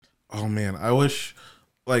Oh man, I wish,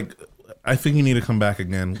 I think you need to come back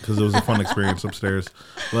again because it was a fun experience upstairs.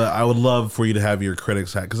 But I would love for you to have your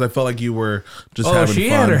critics hat because I felt like you were just having fun. She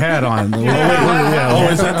had her hat on.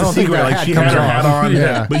 Is that the secret? Like she had her hat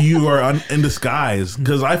on, but you are in disguise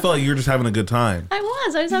because I felt like you were just having a good time. I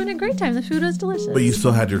was having a great time. The food was delicious. But you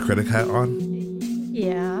still had your critic hat on?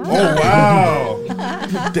 Yeah. Oh,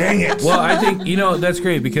 wow. Dang it. Well, I think, that's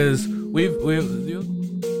great because we've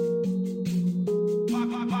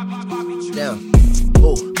down.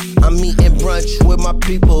 Oh, I'm eating brunch with my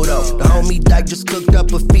people though. The homie Dyke just cooked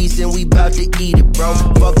up a feast and we bout to eat it, bro.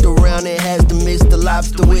 Fucked around and has to mix the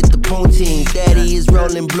lobster with the poutine. Daddy is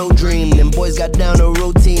rolling blue dream. Them boys got down a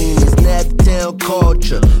routine. It's Naptown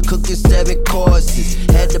culture. Cooking 7 courses.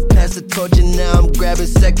 Had to pass the torch and now I'm grabbing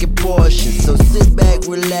second portion. So sit back,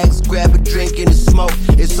 relax, grab a drink and a smoke.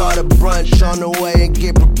 It's Harder Brunch on the way and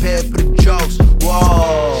get prepared for the jokes.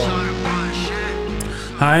 Whoa.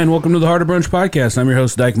 Hi, and welcome to the Harder Brunch Podcast. I'm your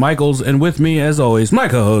host, Dyke Michaels, and with me, as always, my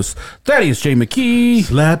co-host, Thaddeus J. McKee.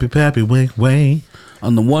 Slappy, pappy, wink, wink.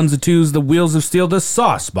 On the ones and twos, the wheels of steel, the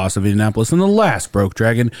sauce, boss of Indianapolis, and the last broke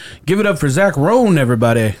dragon. Give it up for Zach Rohn,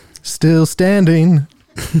 everybody. Still standing.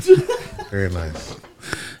 Very nice.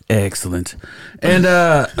 Excellent. And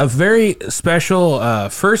a very special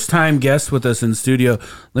first-time guest with us in studio.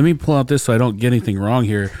 Let me pull out this so I don't get anything wrong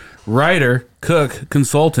here. Writer, cook,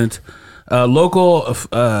 consultant, local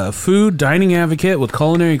food dining advocate with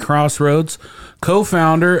Culinary Crossroads,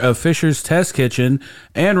 co-founder of Fisher's Test Kitchen,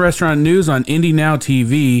 and Restaurant News on Indy Now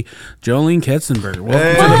TV, Jolene Ketzenberger.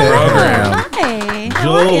 Welcome to the program. Hi.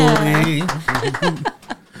 How are you?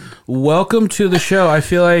 Welcome to the show. I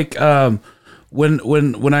feel like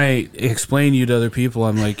when I explain you to other people,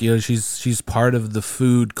 I'm like, she's part of the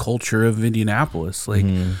food culture of Indianapolis. Like,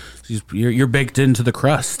 you're baked into the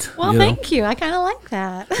crust. Well, thank you. I kind of like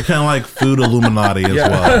that. You're kind of like food Illuminati as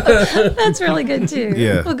well. That's really good too.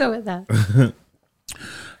 Yeah. We'll go with that.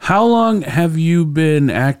 How long have you been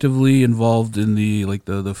actively involved in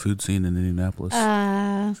the food scene in Indianapolis?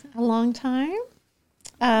 A long time.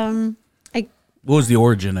 What was the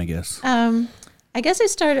origin, I guess? I guess I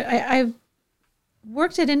started. I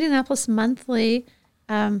worked at Indianapolis Monthly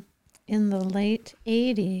in the late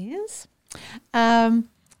 80s.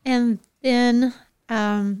 And then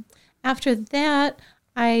after that,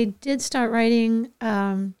 I did start writing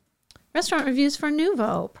restaurant reviews for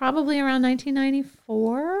Nouveau, probably around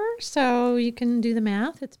 1994. So you can do the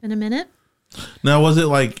math. It's been a minute. Now, was it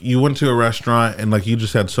like you went to a restaurant and like you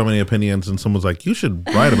just had so many opinions and someone's like, you should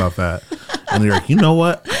write about that? And you're like, you know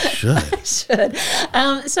what? I should. I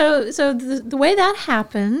should. So the way that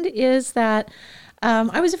happened is that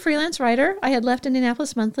I was a freelance writer. I had left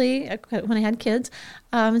Indianapolis Monthly when I had kids.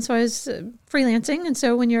 And so I was freelancing. And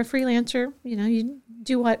so when you're a freelancer, you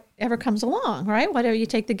do whatever comes along, right? Whatever, you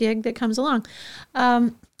take the gig that comes along.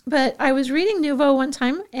 But I was reading Nouveau one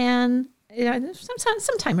time and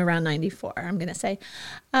sometime around 94, I'm going to say.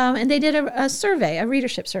 And they did a survey, a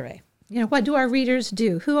readership survey. What do our readers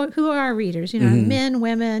do? Who are our readers? Men,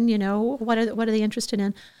 women, what are they interested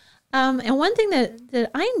in? And one thing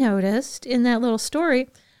that I noticed in that little story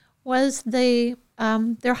was their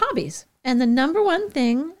hobbies. And the number one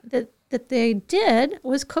thing that they did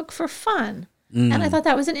was cook for fun. And I thought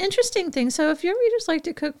that was an interesting thing. So if your readers like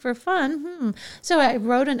to cook for fun, So I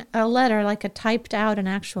wrote a letter, like typed out an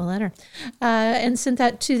actual letter, and sent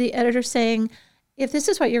that to the editor saying, if this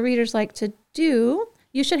is what your readers like to do,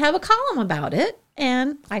 you should have a column about it,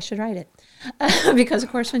 and I should write it. Because, of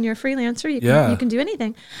course, when you're a freelancer, you can do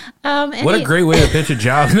anything. What a great way to pitch a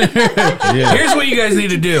job. Here's what you guys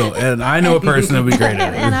need to do. And I know a person that would be great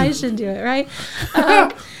at it. And I should do it, right?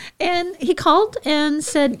 And he called and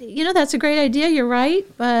said, that's a great idea. You're right.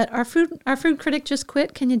 But our food critic just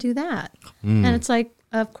quit. Can you do that? And it's like,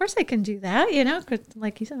 of course I can do that.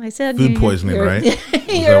 Like I said, food poisoning, right?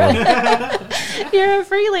 You're a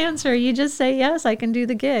freelancer. You just say, yes, I can do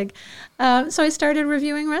the gig. So I started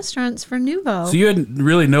reviewing restaurants for Nouveau. So you had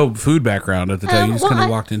really no food background at the time. You just kind of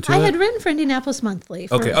walked into it? I had written for Indianapolis Monthly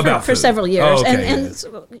for for several years. Oh, okay, and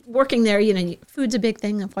so working there, food's a big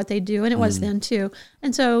thing of what they do, and it was then too.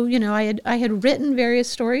 And so, I had written various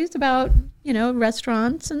stories about,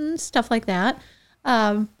 restaurants and stuff like that.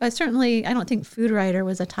 But certainly, I don't think Food Writer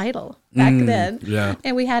was a title back then. Yeah.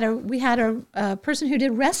 And we had a person who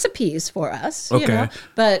did recipes for us. Okay.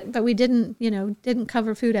 But we didn't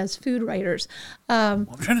cover food as food writers. I'm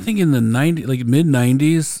trying to think in the mid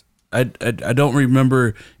 90s. I don't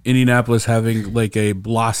remember Indianapolis having like a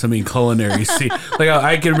blossoming culinary scene.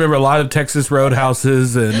 I can remember a lot of Texas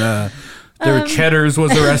Roadhouses and there were Cheddar's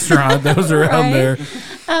was a restaurant that was around there.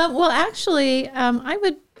 Well, actually, I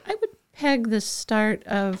would peg the start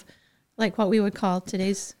of like what we would call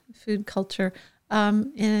today's food culture,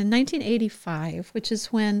 in 1985, which is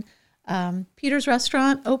when Peter's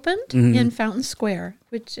Restaurant opened in Fountain Square,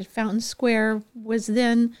 which Fountain Square was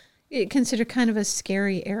then considered kind of a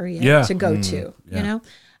scary area to go to, you know?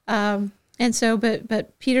 And so,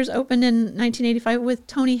 but Peter's opened in 1985 with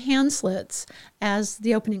Tony Hanslitz as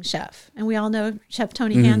the opening chef. And we all know Chef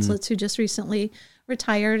Tony Hanslitz, who just recently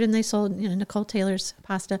retired, and they sold, Nicole Taylor's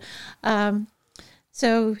pasta.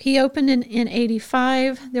 So he opened in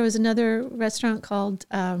 85. There was another restaurant called,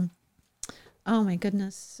 oh my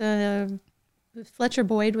goodness, Fletcher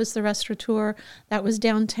Boyd was the restaurateur. That was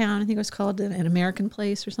downtown. I think it was called an American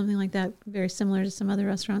Place or something like that, very similar to some other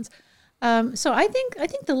restaurants. So I think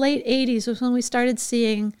the late 80s was when we started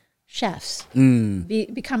seeing chefs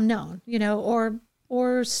become known,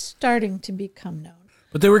 or starting to become known.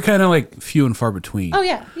 But they were kind of like few and far between. Oh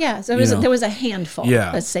yeah. So there was a handful.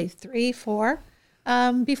 Yeah. Let's say 3, 4.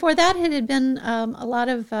 Before that, it had been a lot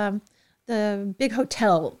of the big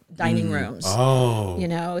hotel dining rooms. Oh,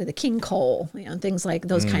 The King Cole, things like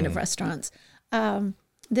those kind of restaurants. Where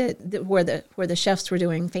the chefs were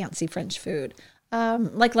doing fancy French food.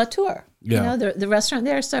 Like La Tour, the restaurant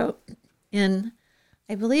there. So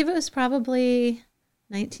I believe it was probably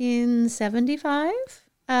 1975,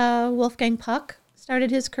 Wolfgang Puck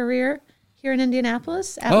started his career here in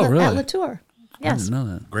Indianapolis at La Tour. Yes. I didn't know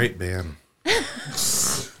that. great band.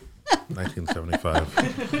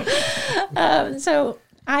 1975. So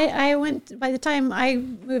I went, by the time I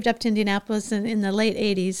moved up to Indianapolis in the late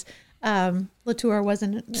 80s, La Tour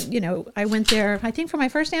wasn't, I went there, I think for my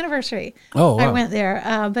first anniversary. Oh, wow. I went there,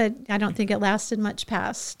 but I don't think it lasted much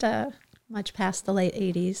past the late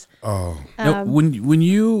 80s. Oh, Now, when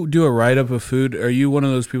you do a write-up of food, are you one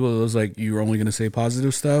of those people that was like, you're only going to say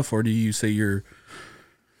positive stuff, or do you say your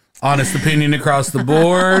honest opinion across the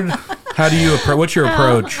board? How do you what's your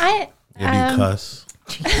approach? do you cuss?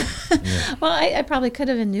 Well, I probably could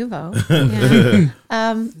have in Nouveau.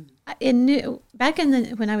 Back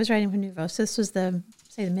when I was writing for Nouveau, so this was the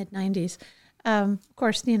mid 90s. Of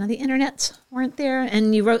course, the internets weren't there,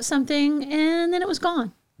 and you wrote something, and then it was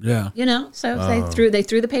gone. Yeah. So they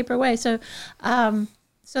threw the paper away. So,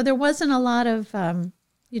 so there wasn't a lot of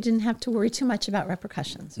you didn't have to worry too much about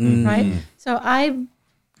repercussions, right? So I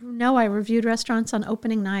reviewed restaurants on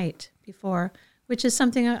opening night before, which is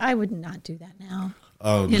something I would not do that now.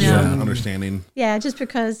 Oh, understanding. Yeah, just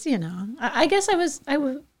because I guess I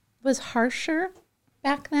was harsher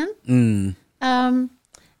back then.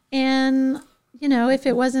 And if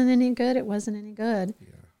it wasn't any good, it wasn't any good. Yeah.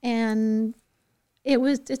 And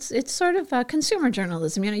it's sort of consumer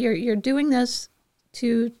journalism. You're doing this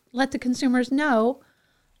to let the consumers know,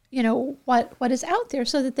 what is out there,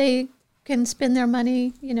 so that they can spend their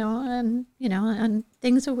money, on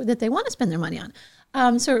things that they want to spend their money on.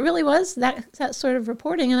 So it really was that sort of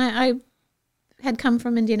reporting. And I had come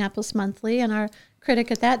from Indianapolis Monthly, and our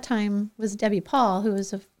critic at that time was Debbie Paul, who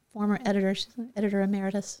was a former editor. She's an editor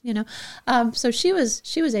emeritus, So she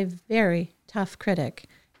was a very tough critic,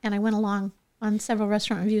 and I went along on several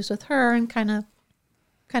restaurant reviews with her and kind of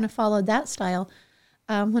followed that style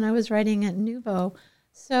when I was writing at Nouveau.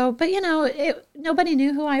 So, but nobody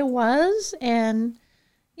knew who I was, and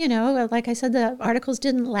like I said, the articles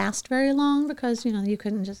didn't last very long because you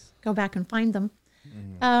couldn't just go back and find them.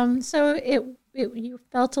 So you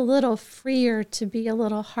felt a little freer to be a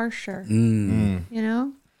little harsher,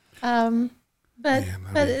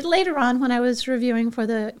 But later on, when I was reviewing for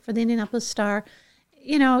the Indianapolis Star,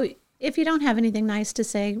 if you don't have anything nice to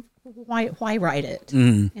say, why write it?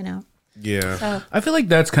 Yeah. So, I feel like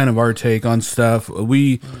that's kind of our take on stuff.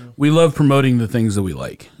 We love promoting the things that we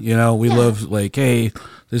like. We love like, hey,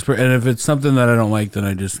 and if it's something that I don't like, then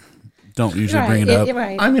I just don't usually bring it up.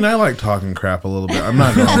 Right. I mean, I like talking crap a little bit. I'm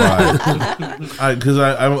not gonna lie, because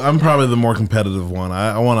I'm probably the more competitive one.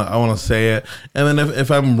 I want to say it, and then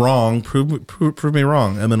if I'm wrong, prove me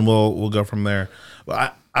wrong, and then we'll go from there.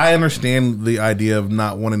 But I understand the idea of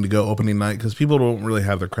not wanting to go opening night because people don't really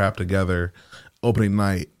have their crap together opening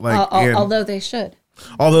night. Although they should.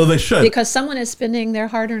 Because someone is spending their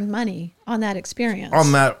hard-earned money on that experience.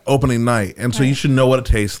 On that opening night. And so you should know what it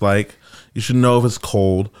tastes like. You should know if it's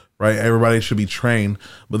cold, right? Everybody should be trained.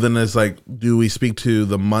 But then it's like, do we speak to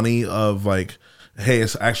the money of like, hey,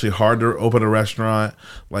 it's actually hard to open a restaurant?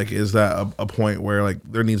 Like, is that a point where like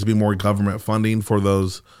there needs to be more government funding for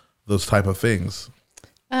those type of things?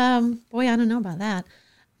 Boy, I don't know about that.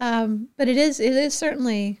 But it is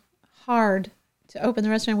certainly hard to open the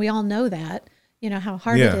restaurant. We all know that. How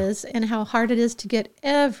hard it is, and how hard it is to get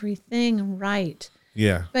everything right.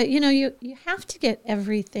 Yeah. But you have to get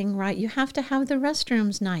everything right. You have to have the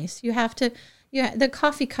restrooms nice. You have to the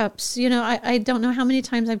coffee cups. I don't know how many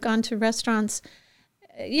times I've gone to restaurants,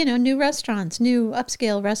 new restaurants, new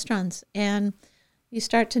upscale restaurants, and you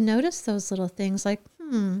start to notice those little things like,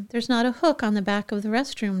 there's not a hook on the back of the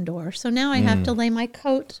restroom door, so now I have to lay my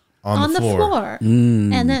coat on the floor.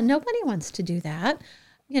 And then nobody wants to do that,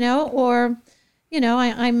 I'm,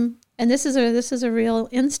 and this is a real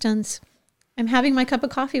instance. I'm having my cup of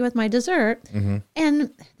coffee with my dessert,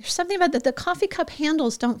 and there's something about that. The coffee cup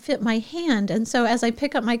handles don't fit my hand, and so as I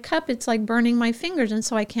pick up my cup, it's like burning my fingers, and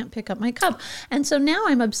so I can't pick up my cup. And so now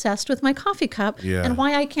I'm obsessed with my coffee cup and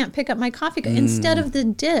why I can't pick up my coffee cup instead of the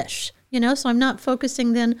dish. So I'm not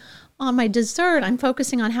focusing then on my dessert. I'm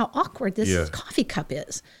focusing on how awkward this coffee cup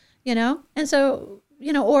is, and so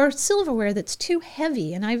or silverware that's too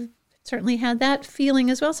heavy, and I've certainly had that feeling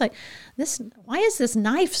as well. It's like, why is this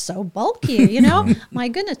knife so bulky? My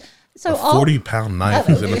goodness. So a 40-pound knife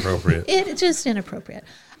is inappropriate. It's just inappropriate.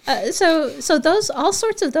 So those, all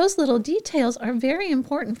sorts of those little details are very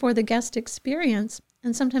important for the guest experience.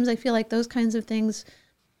 And sometimes I feel like those kinds of things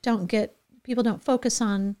people don't focus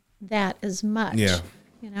on that as much. Yeah.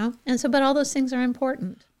 And so, but all those things are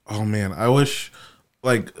important. Oh man,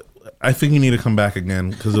 I think you need to come back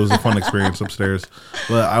again because it was a fun experience upstairs.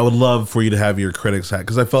 But I would love for you to have your critics hat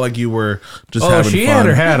because I felt like you were just having fun. Oh, she had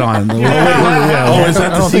her hat on. Is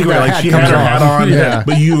that the secret? Like she had her hat on,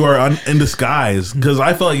 but you are in disguise because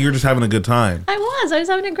I felt like you were just having a good time. I was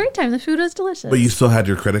having a great time. The food was delicious. But you still had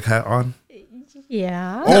your critic hat on?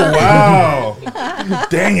 Yeah. Oh wow!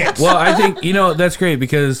 Dang it! Well, I think that's great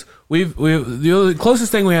because the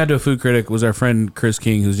closest thing we had to a food critic was our friend Chris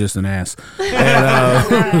King, who's just an ass.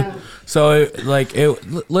 And,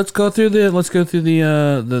 let's go through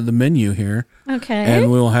the menu here. Okay.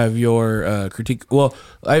 And we'll have your critique. Well,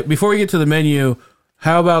 before we get to the menu,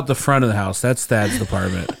 how about the front of the house? That's Thad's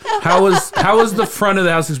department. How was the front of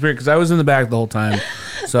the house experience? Because I was in the back the whole time,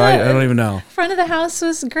 so I don't even know. Front of the house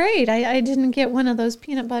was great. I didn't get one of those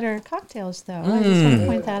peanut butter cocktails though. I just want to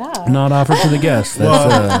point that out. Not offered to the guests.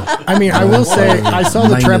 I will say I saw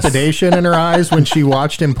the trepidation in her eyes when she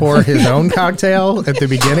watched him pour his own cocktail at the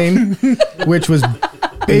beginning, which was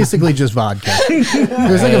basically just vodka.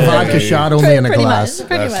 It was like a vodka shot only in a glass.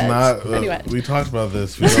 Pretty much. We talked about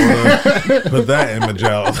this. We don't want to put that image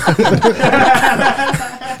out.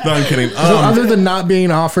 No, I'm kidding. So other than not being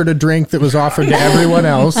offered a drink that was offered to everyone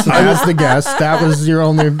else as the guest, that was your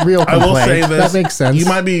only real complaint. I will say this. That makes sense. You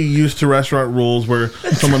might be used to restaurant rules where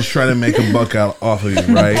someone's trying to make a buck out off of you,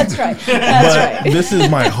 right? That's right. But this is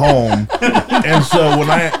my home. And so when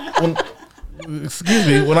I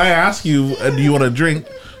ask you, do you want a drink?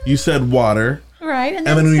 You said water. Right. And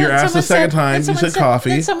then when you're asked the second time, you said coffee.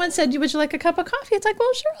 Then someone said, would you like a cup of coffee? It's like,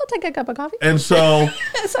 well, sure, I'll take a cup of coffee. And so...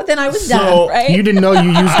 so then I was done, right? You didn't know you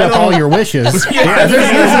used up all your wishes. There's usually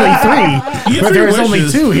 3, but there's only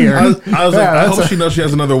 2 here. I was like, I hope she knows she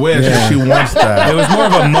has another wish if she wants that. It was more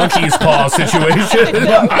of a monkey's paw situation.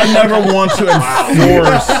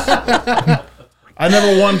 I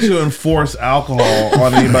never want to enforce alcohol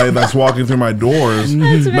on anybody that's walking through my doors.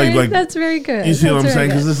 That's very good. You see what I'm saying?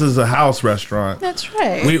 Because this is a house restaurant. That's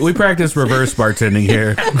right. We practice reverse bartending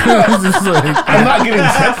here. I'm not getting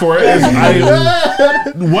tipped for it.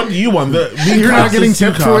 What do you want? You're not getting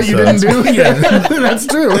tipped for what you didn't do? Yeah, that's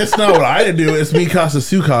true. It's not what I did do. It's mi casa,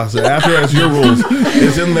 su casa. After that's your rules.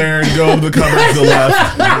 It's in there. Go to the cupboard to the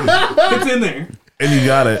left. It's in there. And you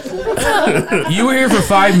got it. You were here for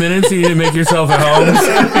 5 minutes and you didn't make yourself at home.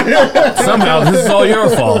 Somehow this is all your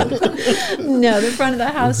fault. No, the front of the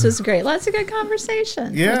house was great. Lots of good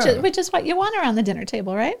conversation. Yeah. Which is what you want around the dinner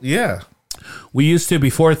table, right? Yeah. We used to,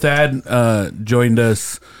 before Thad joined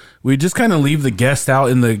us, we just kind of leave the guests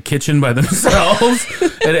out in the kitchen by themselves,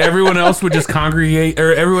 and everyone else would just congregate,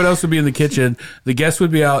 or everyone else would be in the kitchen. The guests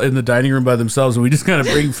would be out in the dining room by themselves, and we just kind of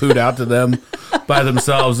bring food out to them by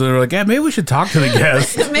themselves. And they're like, "Yeah, maybe we should talk to the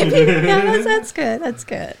guests." Maybe, yeah, that's good. That's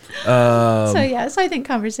good. So I think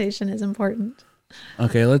conversation is important.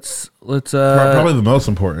 Okay, let's. Probably the most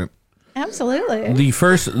important. Absolutely. The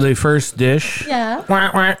first dish. Yeah.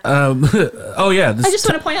 Oh yeah. I just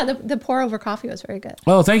want to point out the pour over coffee was very good.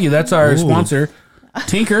 Oh, thank you. That's our sponsor,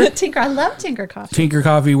 Tinker. Tinker. I love Tinker coffee. Tinker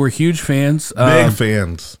coffee. We're huge fans. Big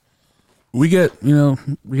fans. We get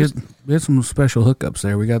some special hookups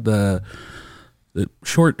there. We got the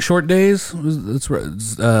short days. That's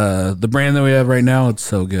the brand that we have right now. It's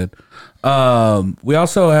so good. We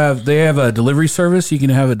also they have a delivery service. You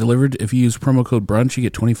can have it delivered if you use promo code brunch. You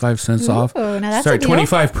get 25 cents off. Now that's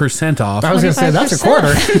 25% off. I was going to say that's a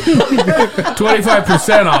quarter.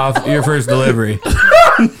 25% off your first delivery.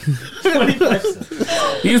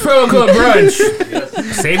 25%. Use promo code brunch.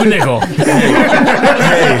 Save a nickel. Hey,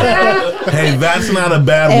 Hey, that's not a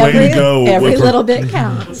bad way to go. Every little bit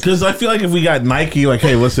counts. Because I feel like if we got Nike, like,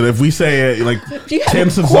 hey, listen, if we say like You got 10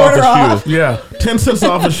 cents quarter off a shoe, Yeah. 10 cents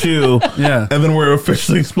off a shoe, Yeah. and then we're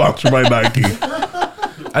officially sponsored by Nike.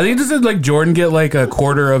 I think this is like Jordan get like a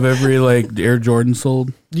quarter of every like Air Jordan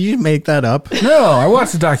sold. Did you make that up? No, I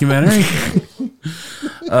watched the documentary.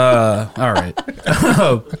 All right.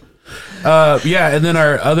 Yeah, and then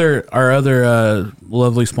our other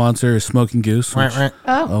lovely sponsor is Smoking Goose, which Oh,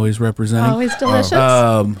 always representing. always delicious.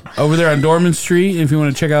 Over there on Dorman Street, if you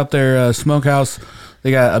want to check out their smokehouse,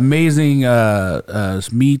 they got amazing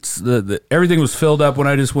meats. Everything was filled up when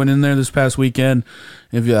I just went in there this past weekend.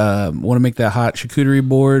 If you want to make that hot charcuterie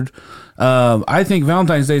board, I think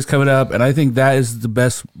Valentine's Day is coming up, and I think that is the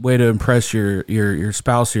best way to impress your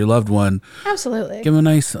spouse or your loved one. Absolutely. Give them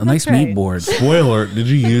a nice meat right. board. Spoiler, did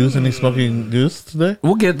you use any Smoking Goose today?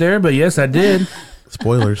 We'll get there, but yes, I did.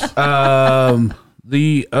 Spoilers. The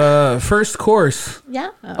first course Yeah.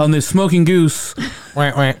 on the Smoking Goose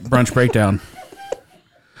brunch breakdown.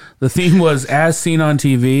 The theme was as seen on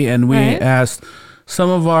TV, and we Right. asked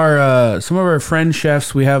some of our friend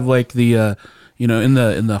chefs. We have like the in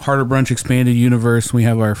the Harder Brunch expanded universe, we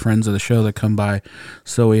have our friends of the show that come by.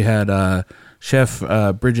 So we had Chef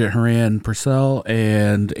Bridget Horan Purcell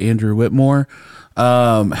and Andrew Whitmore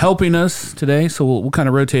helping us today. So we'll kind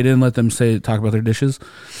of rotate in, let them talk about their dishes.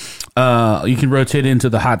 You can rotate into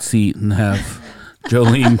the hot seat and have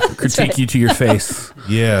Jolene critique you to your face.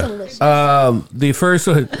 Yeah. The first,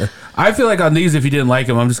 I feel like on these, if you didn't like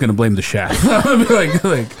them, I'm just going to blame the chef. I'm gonna be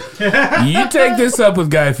like, you take this up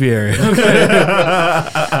with Guy Fieri.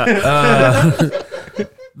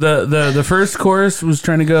 The first course was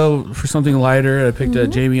trying to go for something lighter. I picked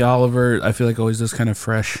Jamie Oliver. I feel like always does kind of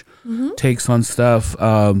fresh takes on stuff.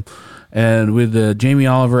 And with the Jamie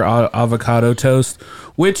Oliver avocado toast,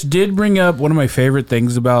 which did bring up one of my favorite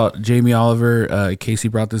things about Jamie Oliver. Casey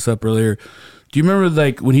brought this up earlier. Do you remember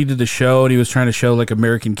like when he did the show and he was trying to show like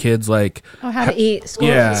American kids like how to eat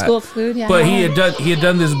school food? Yeah. But he had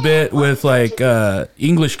done this bit with like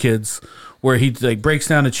English kids where he like breaks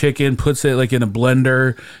down a chicken, puts it like in a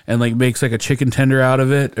blender, and like makes like a chicken tender out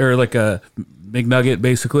of it, or like a McNugget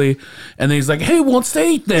basically. And then he's like, "Hey, who wants to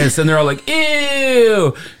eat this?" And they're all like,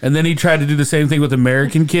 "Ew!" And then he tried to do the same thing with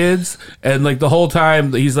American kids, and like the whole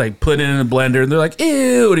time he's like putting it in a blender, and they're like,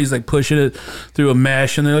 "Ew!" And he's like pushing it through a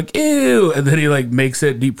mesh, and they're like, "Ew!" And then he like makes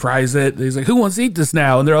it, deep fries it. And he's like, "Who wants to eat this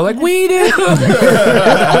now?" And they're all like, "We do."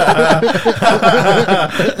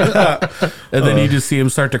 And then you just see him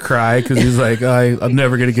start to cry because he's like, I'm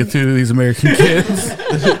never gonna get through these American kids.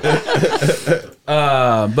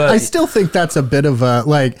 But I still think that's a bit of a,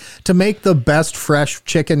 like, to make the best fresh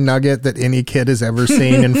chicken nugget that any kid has ever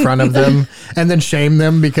seen in front of them and then shame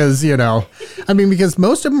them because, because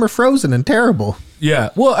most of them are frozen and terrible. Yeah.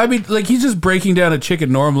 Well, I mean, like, he's just breaking down a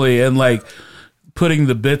chicken normally and, like, putting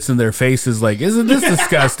the bits in their faces. Like, isn't this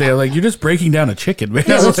disgusting? Like, you're just breaking down a chicken, man.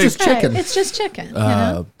 Yeah, it's Like, just chicken. It's just chicken. You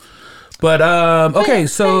know? But okay,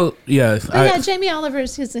 so yeah, Jamie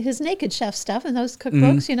Oliver's his Naked Chef stuff and those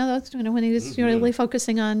cookbooks. Those when he was really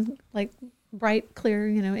focusing on like bright, clear,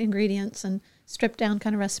 ingredients and stripped down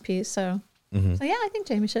kind of recipes. So yeah, I think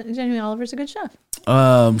Jamie Oliver's a good chef.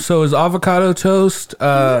 So his avocado toast,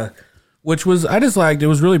 which was I just liked. It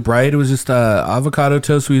was really bright. It was just avocado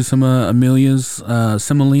toast. We used some Amelia's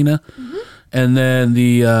semolina, and then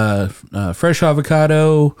the fresh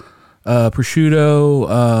avocado. Prosciutto,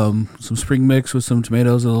 some spring mix with some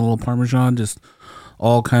tomatoes and a little Parmesan, just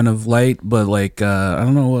all kind of light, but like, I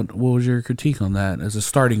don't know, what was your critique on that as a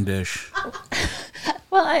starting dish?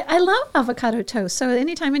 Well, I love avocado toast. So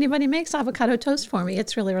anytime anybody makes avocado toast for me,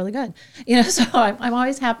 it's really, really good. So I'm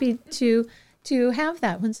always happy to have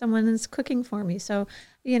that when someone is cooking for me. So,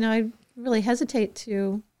 I really hesitate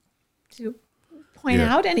to point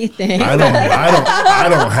out anything. I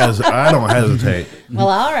don't hesitate. Well,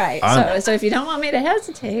 all right. So if you don't want me to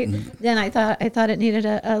hesitate, then I thought it needed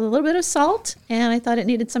a little bit of salt, and I thought it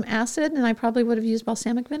needed some acid, and I probably would have used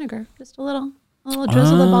balsamic vinegar, just a little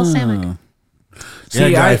drizzle of balsamic.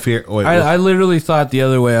 See, Yeah, I literally thought the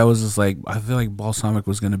other way. I was just like, I feel like balsamic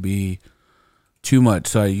was going to be too much,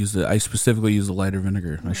 so I specifically used the lighter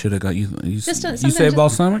vinegar. I should have got you. You say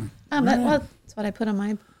balsamic? That's what I put on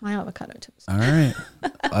my avocado toast. All right,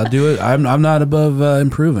 I'll do it. I'm not above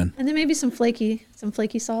improving. And then maybe some flaky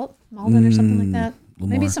salt, Malden or something like that.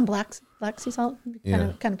 Maybe more. some black sea salt,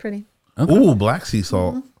 kind of pretty. Okay. Ooh, black sea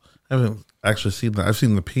salt. I haven't actually seen that. I've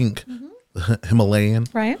seen the pink, the Himalayan,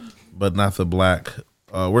 Right? but not the black.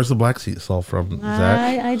 Where's the black sea salt from,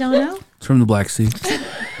 Zach? I don't know. It's from the Black Sea.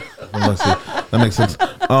 Let's see. That makes sense.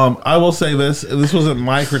 I will say this. This wasn't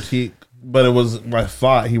my critique, but it was. I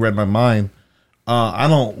thought he read my mind. I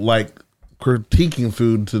don't like critiquing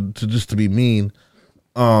food to be mean.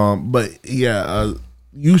 But yeah,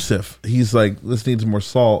 Yusuf, he's like, this needs more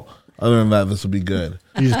salt. Other than that, this will be good.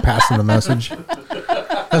 You just passing the message.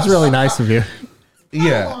 That's really nice of you.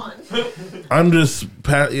 Yeah. I'm just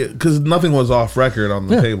because nothing was off record on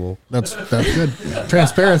the table. That's good.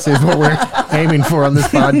 Transparency is what we're aiming for on this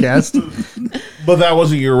podcast. But that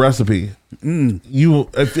wasn't your recipe. You,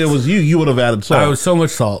 if it was you would have added salt. I was so much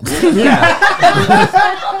salt. Yeah.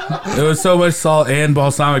 It was so much salt and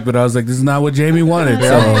balsamic, but I was like, this is not what Jamie wanted.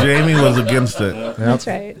 So Jamie was against it. That's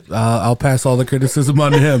right. I'll pass all the criticism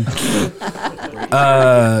on to him.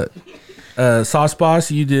 Sauce Boss,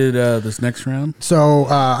 you did this next round. So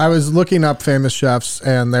I was looking up famous chefs,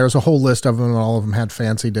 and there was a whole list of them, and all of them had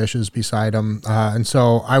fancy dishes beside them. And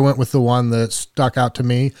so I went with the one that stuck out to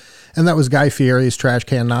me, and that was Guy Fieri's trash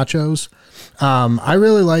can nachos. I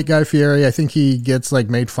really like Guy Fieri. I think he gets like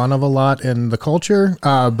made fun of a lot in the culture.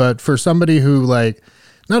 But for somebody who like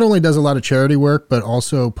not only does a lot of charity work, but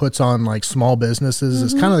also puts on like small businesses,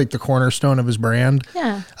 it's kind of like the cornerstone of his brand.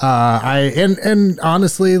 Yeah. And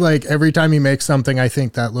honestly, like every time he makes something, I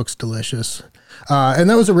think that looks delicious. And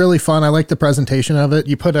that was a really fun. I like the presentation of it.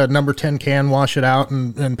 You put a number 10 can, wash it out,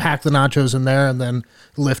 and pack the nachos in there, and then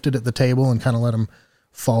lift it at the table and kind of let them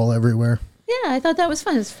fall everywhere. Yeah, I thought that was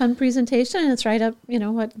fun. It's a fun presentation, and it's right up,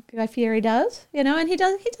 what Guy Fieri does, and he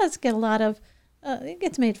does get a lot of, he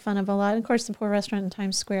gets made fun of a lot. And of course, the poor restaurant in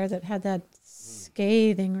Times Square that had that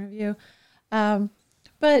scathing review.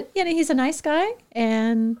 But he's a nice guy,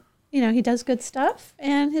 and he does good stuff,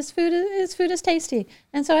 and his food is tasty.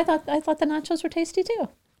 And so I thought the nachos were tasty too.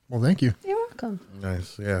 Well, thank you. You're welcome.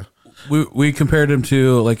 Nice, yeah. We compared him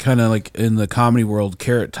to like kind of like in the comedy world,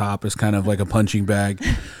 Carrot Top is kind of like a punching bag.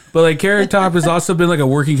 But like Carrot Top has also been like a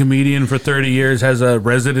working comedian for 30 years, has a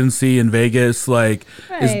residency in Vegas, like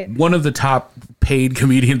is one of the top paid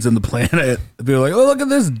comedians in the planet. People are like, oh, look at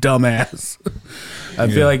this dumbass. I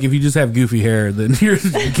feel like if you just have goofy hair, then you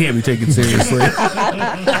can't be taken seriously.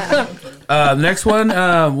 Next one,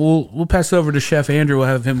 we'll pass it over to Chef Andrew. We'll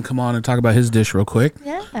have him come on and talk about his dish real quick.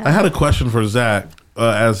 Yeah. I had a question for Zach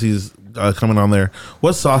as he's coming on there.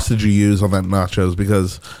 What sauce did you use on that nachos?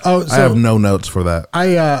 Because I have no notes for that.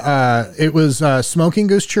 It was smoking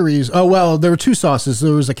goose chorizo. Oh, well, there were two sauces.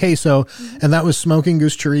 There was a queso, and that was smoking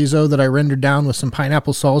goose chorizo that I rendered down with some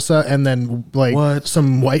pineapple salsa and then like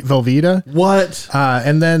some white Velveeta. What?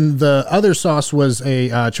 And then the other sauce was a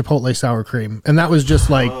chipotle sour cream, and that was just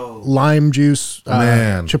like lime juice,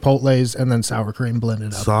 chipotles, and then sour cream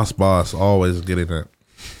blended up. Sauce Boss, always getting it.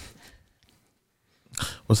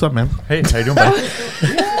 What's up, man? Hey, how you doing, buddy?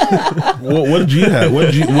 What did you have?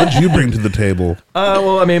 What did you bring to the table?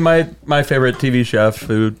 Well, I mean, my favorite TV chef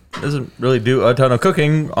who doesn't really do a ton of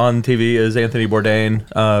cooking on TV is Anthony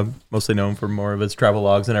Bourdain, mostly known for more of his travel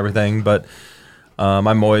logs and everything. But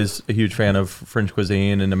I'm always a huge fan of French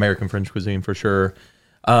cuisine and American French cuisine for sure.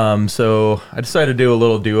 So I decided to do a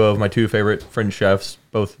little duo of my two favorite French chefs,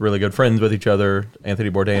 both really good friends with each other, Anthony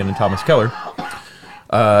Bourdain and Thomas Keller.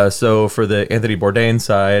 So for the Anthony Bourdain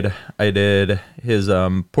side, I did his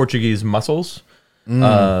Portuguese mussels.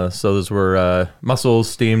 So those were mussels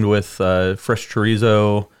steamed with fresh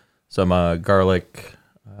chorizo, some garlic,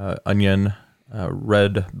 onion,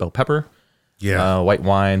 red bell pepper, white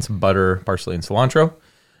wine, some butter, parsley, and cilantro.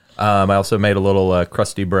 I also made a little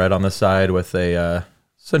crusty bread on the side with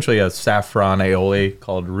essentially a saffron aioli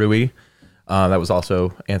called Rui. That was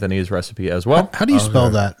also Anthony's recipe as well. How do you spell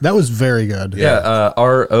that? That was very good. Yeah,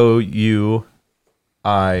 Rouill.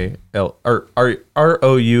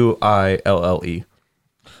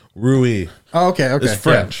 Rui. Oh, okay. It's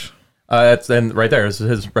French. And right there is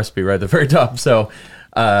his recipe right at the very top. So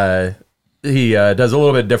he does a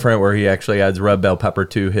little bit different where he actually adds red bell pepper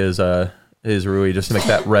to his Rui just to make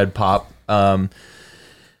that red pop. I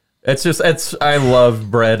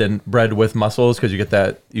love bread with mussels because you get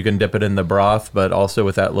that, you can dip it in the broth, but also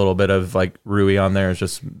with that little bit of like Rui on there, it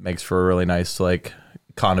just makes for a really nice like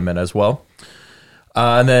condiment as well.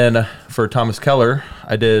 And then for Thomas Keller,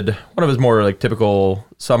 I did one of his more like typical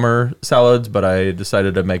summer salads, but I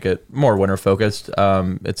decided to make it more winter focused.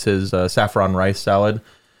 It's his saffron rice salad.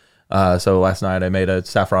 So last night I made a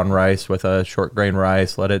saffron rice with a short grain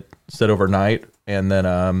rice, let it sit overnight, and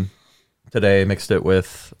then today I mixed it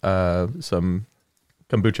with some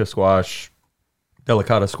kombucha squash,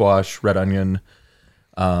 delicata squash, red onion,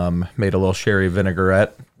 made a little sherry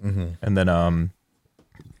vinaigrette, and then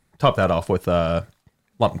top that off with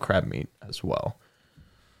lump crab meat as well.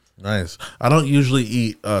 Nice. I don't usually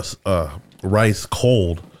eat rice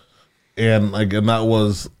cold, and it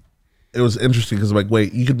was interesting because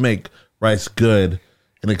wait, you could make rice good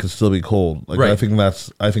and it could still be cold. Like Right. I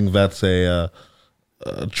think that's a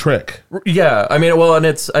trick. Yeah, I mean, well, and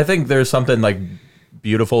I think there's something like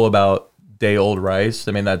beautiful about day old rice.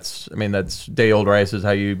 I mean, that's day old rice is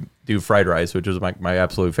how you do fried rice, which is my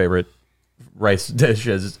absolute favorite rice dish.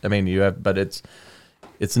 But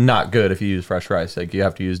it's not good if you use fresh rice. Like you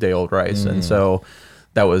have to use day old rice, and so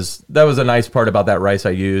that was a nice part about that rice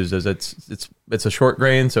I used is it's a short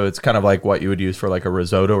grain, so it's kind of like what you would use for like a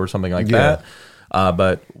risotto or something like that.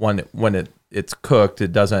 But when it's cooked,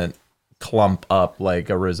 it doesn't clump up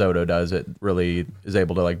like a risotto does. It really is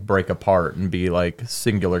able to like break apart and be like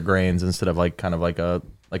singular grains instead of like kind of like a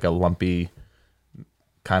lumpy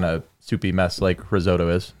kind of soupy mess like risotto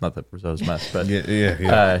is. Not that risotto's a mess, but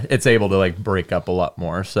it's able to like break up a lot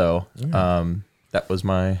more. So that was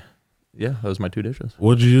my two dishes.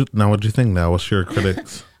 What'd you think now? What's your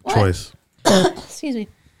critic's choice? Excuse me.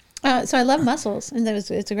 So I love mussels, and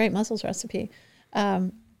it's a great mussels recipe.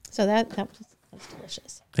 So that was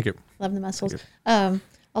delicious. Thank you. Love the mussels. A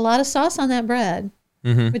lot of sauce on that bread,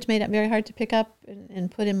 which made it very hard to pick up and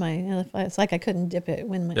put in my. It's like I couldn't dip it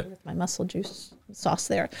with my mussel juice sauce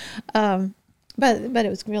there, but it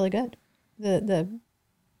was really good. The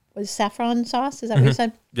was saffron sauce. Is that what you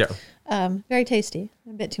said? Yeah. Very tasty.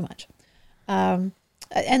 A bit too much. And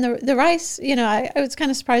the rice, I was kind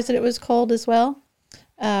of surprised that it was cold as well.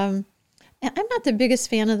 And I'm not the biggest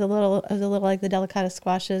fan of the little like the delicata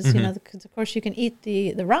squashes, because of course you can eat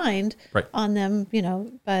the rind on them,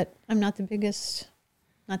 but I'm not the biggest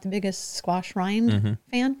squash rind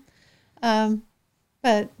fan.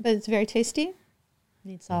 But it's very tasty.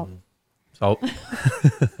 Need salt. Salt.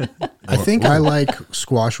 I think I like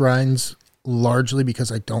squash rinds largely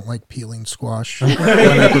because I don't like peeling squash when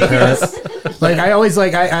I prepare it. Like I always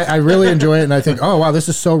I really enjoy it, and I think, oh wow, this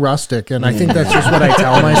is so rustic, and I think that's just what I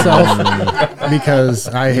tell myself because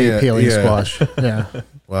I hate peeling squash. Yeah.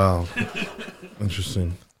 Wow.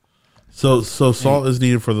 Interesting. So salt is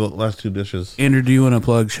needed for the last two dishes. Andrew, do you want to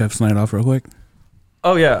plug Chef's Night Off real quick?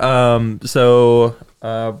 Oh yeah. So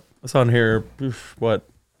I was on here like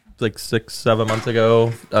 6-7 months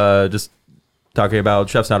ago. Just talking about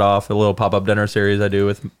Chef's Night Off, a little pop-up dinner series I do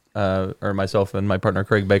with myself and my partner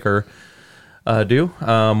Craig Baker do.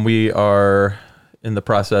 We are in the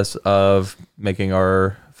process of making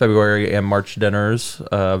our February and March dinners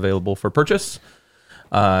available for purchase.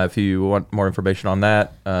 If you want more information on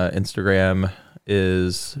that, Instagram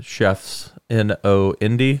is Chefs NO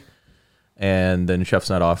Indy, and then Chef's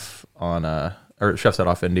Night Off on or Chef's Night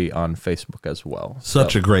Off Indy on Facebook as well.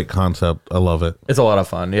 Such a great concept. I love it. It's a lot of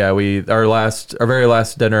fun. Yeah, our very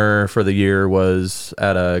last dinner for the year was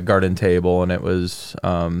at a garden table, and it was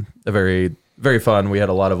a very, very fun. We had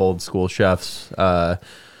a lot of old school chefs. My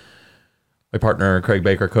partner Craig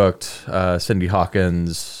Baker cooked. Cindy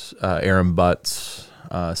Hawkins, Aaron Butts,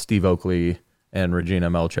 Steve Oakley, and Regina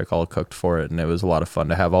Melchick all cooked for it, and it was a lot of fun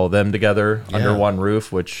to have all of them together under one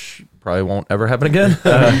roof, which probably won't ever happen again.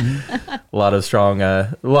 A lot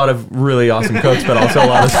of really awesome cooks, but also a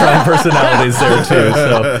lot of strong personalities there too.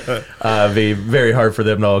 So it'd be very hard for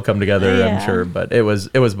them to all come together, I'm sure. But it was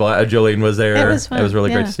Jolene was there. It was fun. It was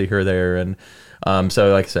really great to see her there, and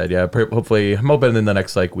so like I said, hopefully I'm hoping in the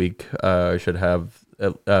next week I should have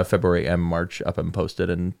February and March up and posted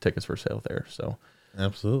and tickets for sale there. So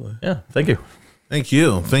absolutely, thank you. Thank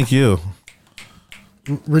you.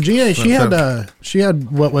 Regina, she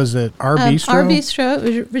had what was it? Our Bistro. Our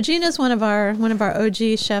Bistro. Regina's one of our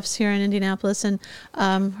OG chefs here in Indianapolis, and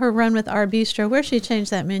her run with Our Bistro, where she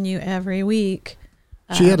changed that menu every week.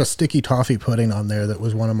 She had a sticky toffee pudding on there that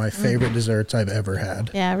was one of my favorite desserts I've ever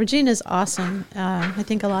had. Yeah, Regina's awesome. I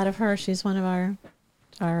think a lot of her. She's one of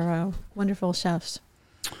our wonderful chefs.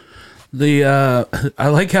 I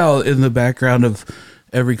like how in the background of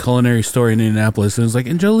every culinary story in Indianapolis, it was like,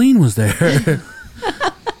 and Jolene was there.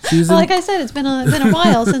 Like I said, it's been a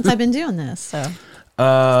while since I've been doing this. So,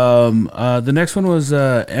 the next one was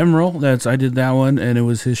Emerald. I did that one, and it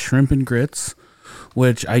was his shrimp and grits,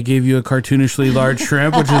 which I gave you a cartoonishly large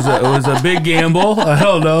shrimp, which was a big gamble. I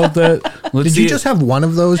don't know if that. Did you just have one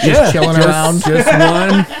of those chilling around? Just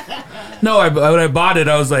one. No, when I bought it,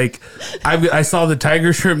 I was like, I saw the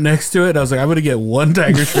tiger shrimp next to it. I was like, I'm going to get one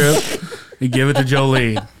tiger shrimp and give it to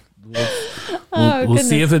Jolene. We'll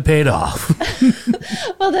see if it paid off.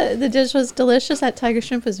 Well, the dish was delicious. That tiger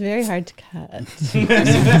shrimp was very hard to cut.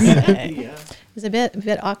 It was a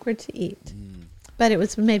bit awkward to eat, but it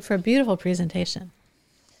was made for a beautiful presentation.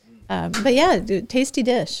 But yeah, tasty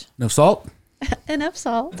dish. Enough salt? Enough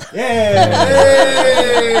salt. Yay!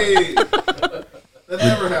 That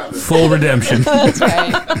never happened. Full redemption. That's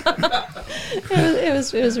right. It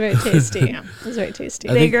was very tasty. It was very tasty.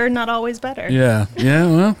 Bigger, not always better. Yeah.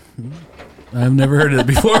 Well, I've never heard of it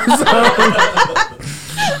before.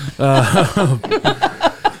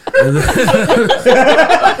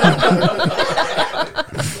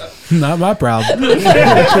 Not my problem.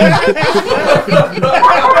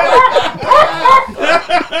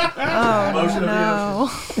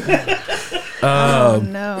 Oh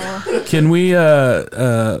no. Can we sorry.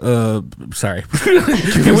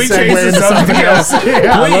 Can we change segue to into something else?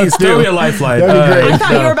 Yeah, Please let's throw do me it. a lifeline. That'd be great. I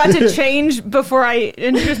thought you were about to change before I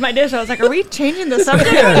introduced my dish. I was like, are we changing the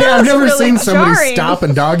subject? Yeah, I've That's never really seen somebody jarring. stop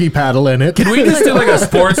and doggy paddle in it. Can we just do like a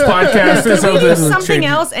sports podcast or Can we do something? something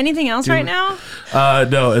else? Anything else right now?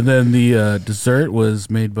 No, and then the dessert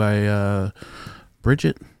was made by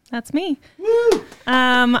Bridget. That's me.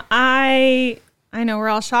 I know we're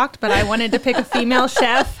all shocked, but I wanted to pick a female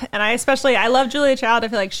chef, and I love Julia Child. I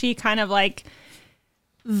feel like she kind of like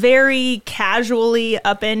very casually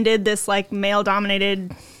upended this like male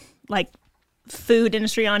dominated like food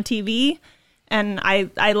industry on TV, and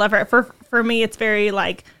I love her. For me, it's very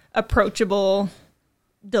like approachable,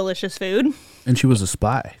 delicious food. And she was a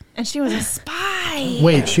spy. And she was a spy.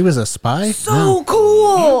 Wait, she was a spy? So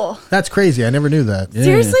cool. That's crazy. I never knew that. Yeah.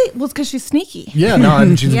 Seriously? Well, it's because she's sneaky. Yeah,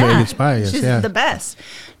 no, she's a very good spy. Yes, She's yeah. the best.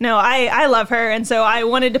 No, I love her. And so I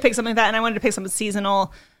wanted to pick something like that, and I wanted to pick something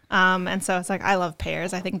seasonal. And so it's like, I love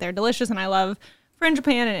pears. I think they're delicious, and I love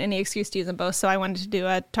frangipane and any excuse to use them both. So I wanted to do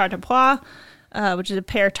a tarte aux pois, which is a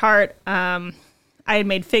pear tart. I had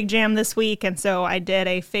made fig jam this week, and so I did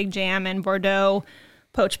a fig jam and Bordeaux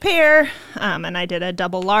poached pear, and I did a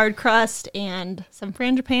double lard crust and some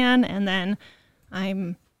frangipane, and then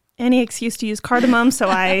I'm any excuse to use cardamom, so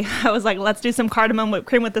I was like, let's do some cardamom whipped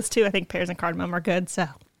cream with this too. I think pears and cardamom are good, so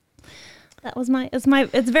that was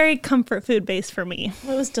it's very comfort food based for me.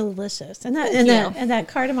 It was delicious, and Thank that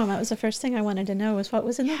cardamom. That was the first thing I wanted to know was what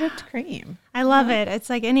was in the whipped cream. I love it. It's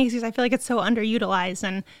like any excuse. I feel like it's so underutilized,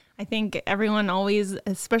 and I think everyone always,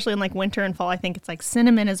 especially in like winter and fall, I think it's like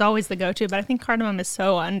cinnamon is always the go-to, but I think cardamom is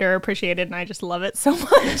so underappreciated, and I just love it so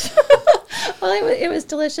much. Well, it was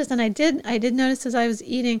delicious, and I did notice as I was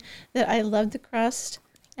eating that I loved the crust,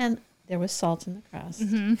 and there was salt in the crust.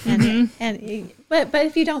 But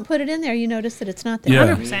if you don't put it in there, you notice that it's not there.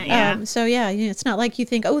 Yeah. 100%, yeah. So yeah, it's not like you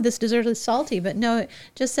think, oh, this dessert is salty, but no,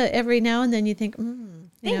 just every now and then you think,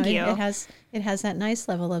 Thank you. It has that nice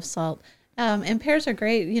level of salt. And pears are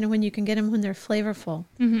great, when you can get them when they're flavorful.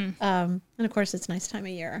 And of course, it's nice time of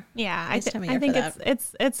year. Yeah, Nice time of I year think for that.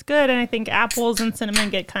 it's good, and I think apples and cinnamon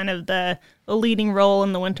get kind of the leading role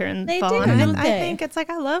in the winter and They fall. do, And don't I they? think it's like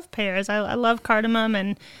I love pears. I love cardamom,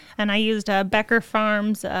 and I used Becker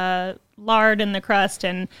Farms lard in the crust,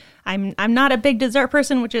 and I'm not a big dessert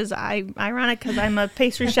person, which is ironic because I'm a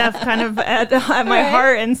pastry chef kind of at my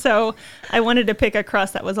heart, and so I wanted to pick a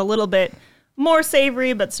crust that was a little bit more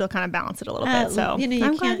savory, but still kind of balance it a little bit. So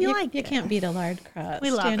I'm glad you like you can't beat a lard crust.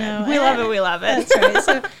 We love it. know? We love it. We love it. That's right.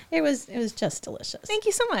 So it was just delicious. Thank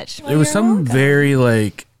you so much. It was something very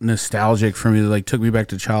like nostalgic for me. That, like took me back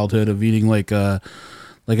to childhood of eating like an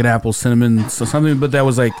apple cinnamon something, but that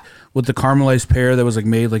was like with the caramelized pear that was like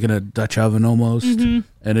made like in a Dutch oven almost, and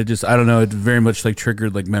it just I don't know. It very much like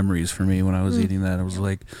triggered like memories for me when I was eating that. I was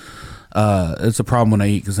like. It's a problem when I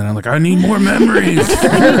eat because then I'm like, I need more memories.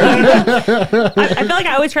 I feel like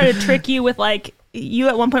I always try to trick you with like you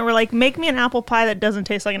at one point were like, make me an apple pie that doesn't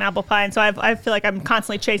taste like an apple pie, and so I feel like I'm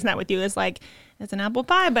constantly chasing that with you. It's like it's an apple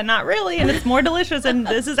pie, but not really, and it's more delicious, and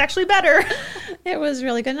this is actually better. It was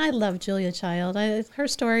really good, and I love Julia Child. Her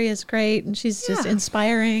story is great, and she's just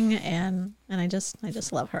inspiring, and I just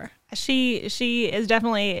love her. She is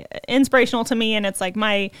definitely inspirational to me, and it's like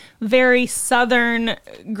my very southern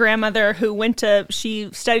grandmother who she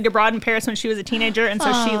studied abroad in Paris when she was a teenager, and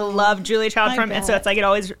so she loved Julia Child and so it's like it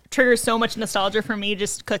always triggers so much nostalgia for me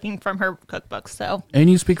just cooking from her cookbooks. So And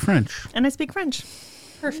you speak French. and I speak French.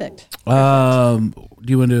 Perfect. Do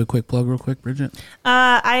you want to do a quick plug real quick, Bridget?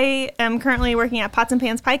 I am currently working at Pots and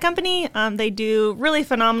Pans Pie Company. They do really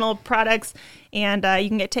phenomenal products, and you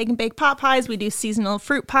can get take and bake pot pies. We do seasonal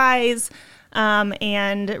fruit pies,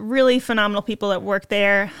 and really phenomenal people that work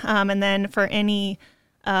there. And then for any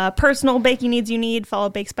personal baking needs you need, follow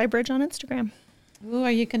Bakes by Bridge on Instagram. Ooh,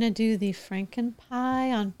 are you going to do the Franken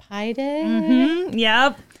pie on Pie Day?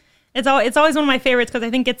 Yep. It's always one of my favorites because I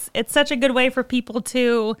think it's such a good way for people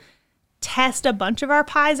to test a bunch of our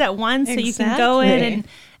pies at once. So you can go in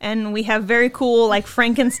and we have very cool like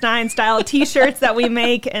Frankenstein style t-shirts that we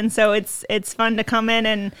make. And so it's fun to come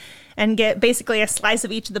in and get basically a slice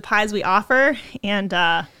of each of the pies we offer. And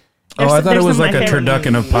I thought it was some like of a my favorite.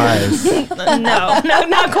 turducken of pies. No,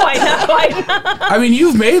 not quite. I mean,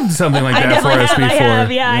 you've made something like that for us before. I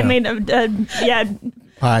have. Yeah, I made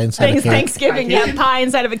Pie inside a cake. Thanksgiving. Yeah, pie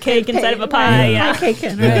inside of a cake instead of a pie. Yeah. Pie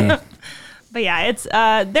cake. Yeah. But yeah, it's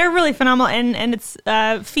they're really phenomenal, and it's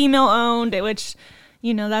female owned, which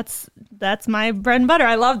that's my bread and butter.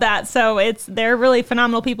 I love that. So they're really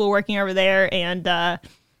phenomenal people working over there and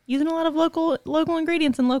using a lot of local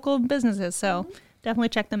ingredients and local businesses. So definitely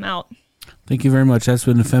check them out. Thank you very much. That's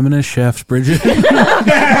been the Feminist Chefs, Bridget.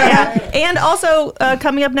 Yeah. And also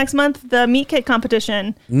coming up next month, the meat kit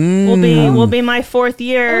competition will be my 4th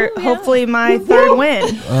year. Hopefully, my 3rd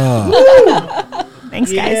win.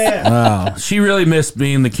 Thanks, guys. Yeah. Wow, she really missed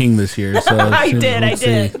being the king this year. So I did.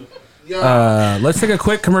 Let's take a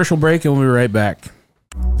quick commercial break, and we'll be right back.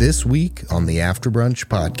 This week on the After Brunch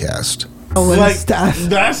Podcast. Like,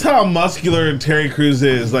 that's how muscular Terry Crews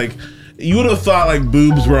is. Like, you would have thought like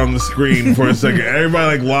boobs were on the screen for a second.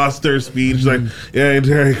 Everybody like lost their speech. Like, yeah,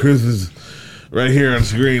 Terry Crews is right here on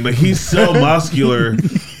screen. Like, he's so muscular.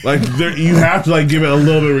 Like, you have to like give it a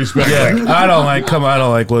little bit of respect. Yeah, Like, I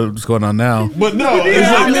don't like what's going on now. but no,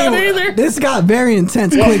 it's like, This got very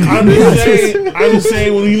intense quickly. I'm just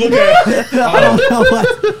saying when you look at I don't know what.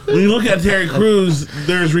 when you look at Terry Crews,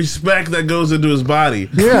 there's respect that goes into his body.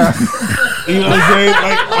 Yeah. You know what I'm saying?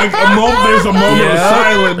 Like there's a moment of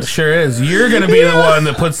silence. Sure is. You're gonna be the one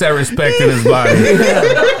that puts that respect in his body.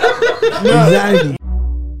 Exactly.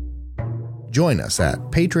 Join us at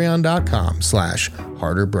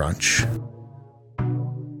patreon.com/Harder Brunch.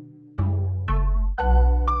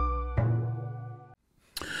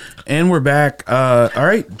 And we're back. All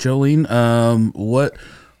right, Jolene. What?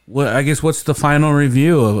 I guess what's the final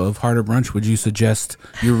review of Harder Brunch? Would you suggest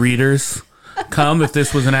your readers come if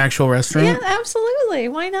this was an actual restaurant? Yeah, absolutely.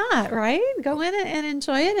 Why not? Right? Go in and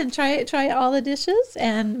enjoy it, and try all the dishes,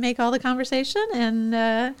 and make all the conversation, and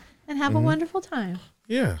have a wonderful time.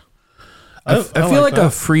 Yeah. I feel like a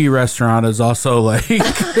free restaurant is also like.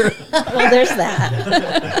 Well, there's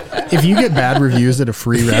that. If you get bad reviews at a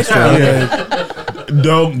free restaurant,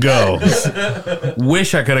 Don't go.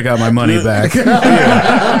 Wish I could have got my money back.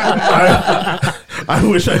 I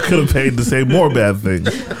wish I could have paid to say more bad things.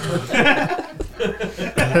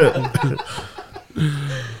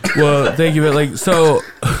 Well, thank you. But like, so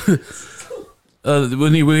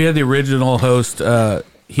when we had the original host,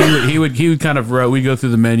 he would kind of we go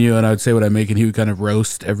through the menu and I would say what I make, and he would kind of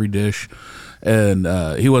roast every dish. And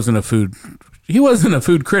he wasn't a food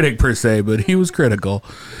critic per se, but he was critical.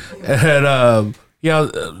 And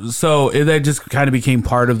so that just kind of became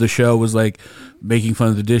part of the show, was like making fun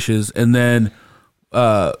of the dishes. And then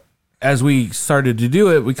as we started to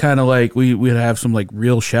do it, we kind of like we'd have some like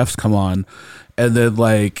real chefs come on. And then,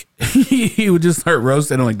 like, he would just start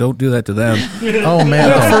roasting. I'm like, don't do that to them. oh man,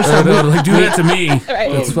 the first time Like, do that to me.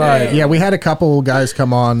 It's fine. yeah, we had a couple guys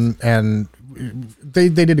come on and they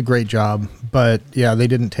did a great job, but yeah, they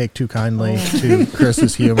didn't take too kindly to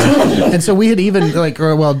Chris's humor. And so we had even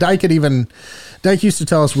Dyke used to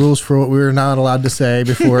tell us rules for what we were not allowed to say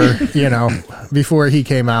before he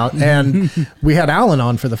came out. And we had Alan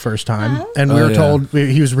on for the first time, and we were told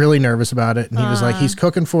he was really nervous about it. And he was like, he's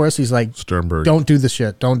cooking for us. He's like, Sternberg, don't do the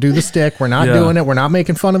shit. Don't do the stick. We're not doing it. We're not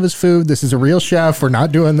making fun of his food. This is a real chef. We're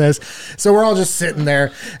not doing this. So we're all just sitting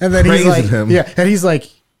there. And then he's like, and he's like,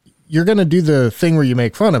 you're going to do the thing where you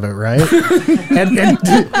make fun of it, right?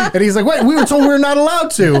 and he's like, wait, we were told we were not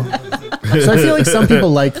allowed to. So I feel like some people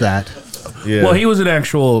like that. Yeah. Well, he was an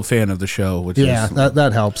actual fan of the show, which is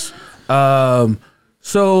that helps. So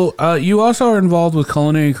you also are involved with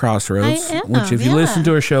Culinary Crossroads, I am, which if you listen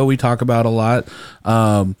to our show, we talk about a lot.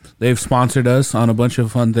 They've sponsored us on a bunch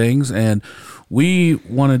of fun things, and we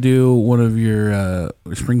want to do one of your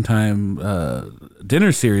springtime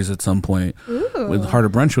dinner series at some point. Ooh. With Harder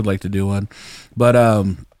Brunch would like to do one, but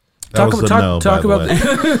Talk about that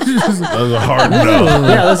was a hard no.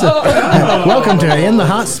 Yeah, welcome to In the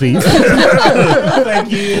Hot Seat. Thank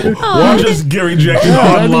you. Watch us get rejected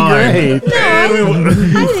online. I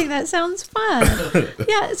think that sounds fun.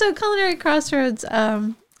 Yeah, so Culinary Crossroads,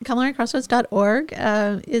 culinarycrossroads.org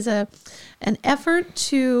is an effort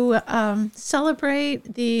to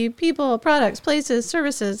celebrate the people, products, places,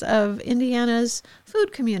 services of Indiana's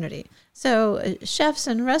food community. So chefs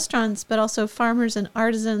and restaurants, but also farmers and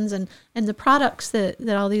artisans and the products that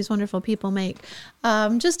all these wonderful people make.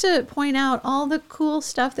 Just to point out all the cool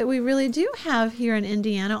stuff that we really do have here in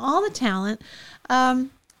Indiana, all the talent.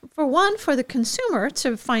 For the consumer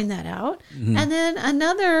to find that out. Mm-hmm. And then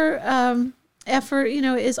another effort,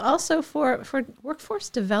 is also for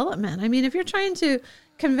workforce development. I mean, if you're trying to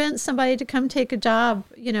convince somebody to come take a job,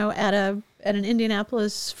 at at an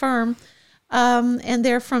Indianapolis firm, and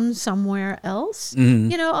they're from somewhere else,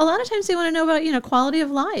 you know, a lot of times they want to know about, you know, quality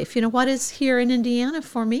of life, you know, what is here in Indiana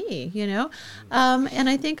for me, you know? And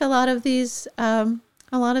I think a lot of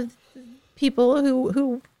people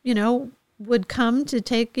who, you know, would come to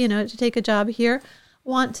take a job here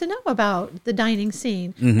want to know about the dining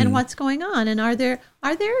scene and what's going on. And are there,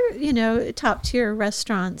 you know, top tier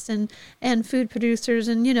restaurants and food producers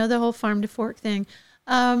and, you know, the whole farm to fork thing.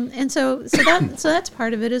 And so that's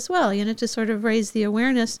part of it as well, you know, to sort of raise the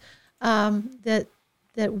awareness that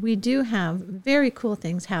we do have very cool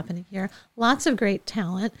things happening here. Lots of great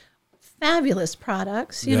talent, fabulous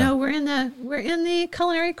products. You know, we're in the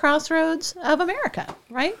culinary crossroads of America,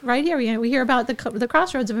 right here. You know, we hear about the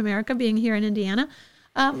crossroads of America being here in Indiana.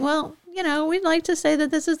 Well, you know, we'd like to say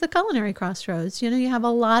that this is the culinary crossroads. You know, you have a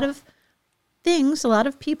lot of things, a lot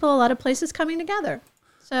of people, a lot of places coming together.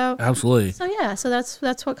 So absolutely. So yeah, so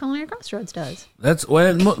that's what Culinary Crossroads does. That's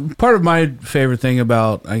part of my favorite thing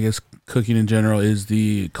about, I guess, cooking in general is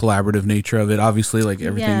the collaborative nature of it. Obviously, like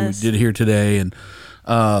everything we did here today, and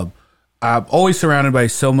I'm always surrounded by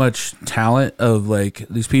so much talent of like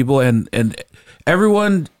these people, and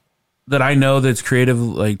everyone that I know that's creative,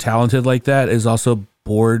 like talented like that, is also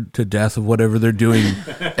bored to death of whatever they're doing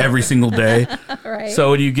every single day. Right. So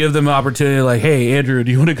when you give them an opportunity, like, hey, Andrew,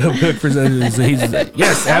 do you want to come cook for something? He's like,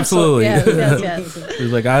 yes, absolutely. Yes.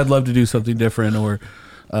 He's like, I'd love to do something different or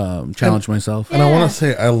challenge myself. And I want to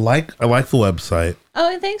say, I like the website.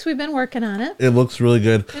 Oh, thanks. We've been working on it. It looks really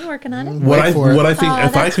good. Been working on it. What I think,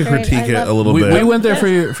 if I that's could great. critique it a little bit. We went there for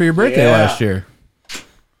your birthday last year.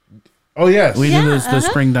 Oh yes, We did the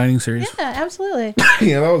spring dining series. Yeah, absolutely.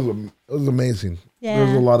 yeah, that was amazing. Yeah.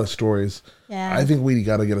 There's a lot of stories. Yeah. I think we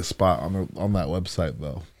got to get a spot on that website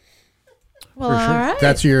though. Well, all right.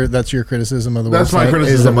 That's your criticism of the website. That's my is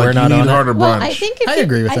criticism. that Like, we're you not need on it? Harder Brunch. Well, I think I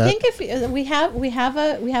agree with that. I think if we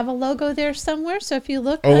have a logo there somewhere. So if you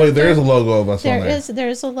look, Oh wait, there is a logo of us on there.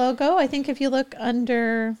 There's a logo. I think if you look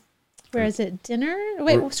under, where is it? Dinner.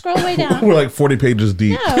 Wait, scroll way down. We're like 40 pages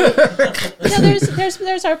deep. No,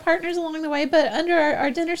 there's our partners along the way, but under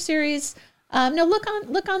our dinner series, no, look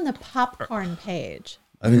on the popcorn page.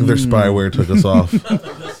 I think their spyware took us off.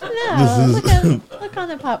 No, look on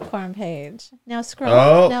the popcorn page. Now scroll.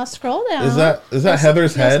 Oh. Now scroll down. Is that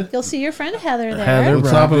Heather's head? You'll see your friend Heather there. Heather.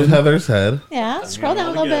 The top of Heather's head. Yeah, scroll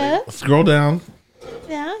down a little bit. Scroll down.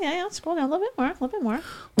 Yeah. Scroll down a little bit more.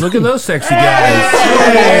 Look at those sexy guys.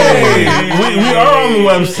 Hey, we are on the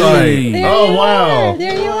website. There Oh you wow. are.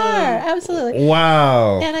 There you are. Absolutely.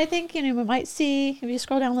 Wow. And I think, you know, we might see, if you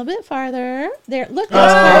scroll down a little bit farther, there, look, You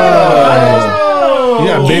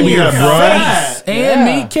got baby got brunch. And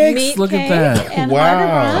meat cakes. meat Look cake at that. and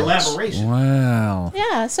Wow. Harder Brunch. Wow.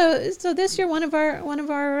 Yeah, so this year one of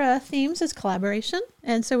our themes is collaboration,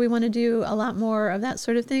 and so we want to do a lot more of that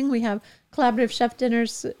sort of thing. We have collaborative chef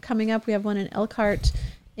dinners coming up. We have one in Elkhart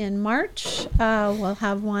in March. We'll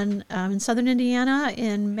have one in Southern Indiana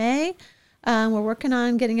in May. We're working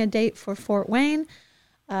on getting a date for Fort Wayne.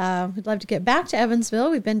 We'd love to get back to Evansville.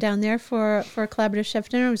 We've been down there for a collaborative chef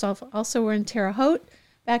dinner. We're in Terre Haute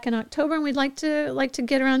back in October, and we'd like to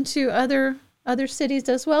get around to other cities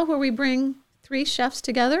as well, where we bring 3 chefs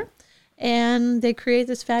together, and they create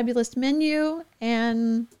this fabulous menu,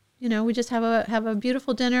 and you know, we just have a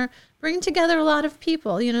beautiful dinner, bringing together a lot of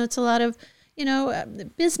people. You know, it's a lot of, you know,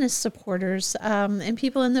 business supporters and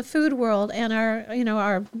people in the food world, and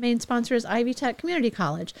our main sponsor is Ivy Tech Community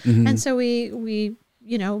College, and so we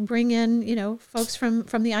you know, bring in, you know, folks from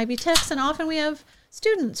the Ivy Techs, and often we have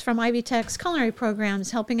students from Ivy Tech's culinary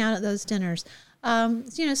programs helping out at those dinners.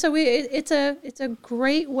 You know, so it's a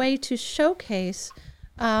great way to showcase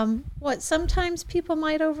what sometimes people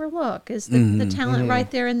might overlook is the talent right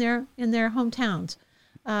there in their hometowns,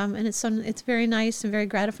 and it's very nice and very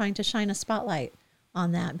gratifying to shine a spotlight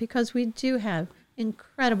on that, because we do have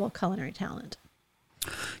incredible culinary talent.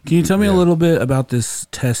 Can you tell me a little bit about this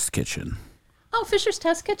test kitchen? Oh, Fisher's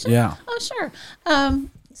Test Kitchen? Yeah. Oh, sure.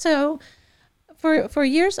 So for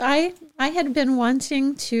years, I had been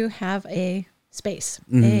wanting to have a space,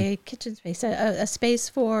 a kitchen space, a space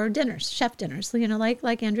for dinners, chef dinners, you know,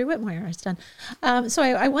 like Andrew Whitmire has done. So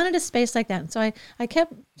I wanted a space like that. And so I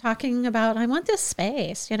kept talking about, I want this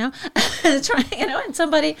space, you know, and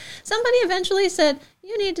somebody eventually said,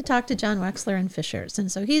 you need to talk to John Wexler and Fisher's. And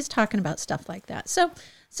so he's talking about stuff like that. So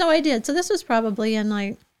I did. So this was probably in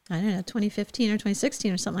like, I don't know, 2015 or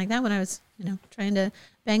 2016 or something like that, when I was, you know, trying to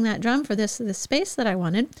bang that drum for this space that I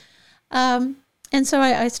wanted. And so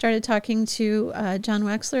I started talking to John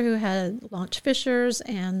Wexler, who had launched Fisher's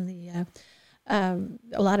and a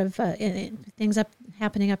lot of things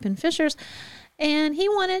happening up in Fisher's. And he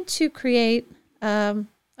wanted to create a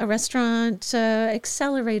restaurant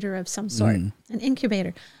accelerator of some sort, an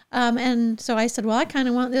incubator. And so I said, well, I kind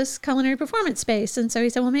of want this culinary performance space. And so he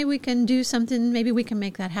said, well, maybe we can do something. Maybe we can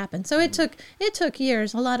make that happen. So it took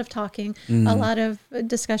years, a lot of talking, a lot of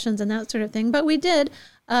discussions and that sort of thing. But we did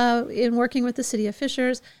in working with the city of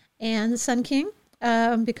Fishers and the Sun King,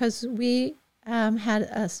 because we had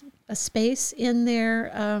a space in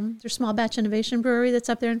their small batch innovation brewery that's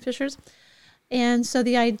up there in Fishers. And so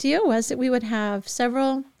the idea was that we would have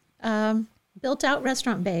several built out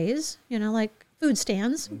restaurant bays, like food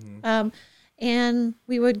stands. And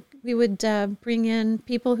we would bring in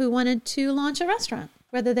people who wanted to launch a restaurant,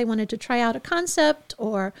 whether they wanted to try out a concept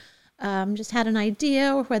or just had an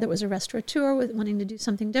idea, or whether it was a restaurateur with wanting to do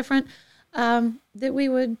something different, that we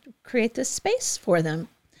would create this space for them.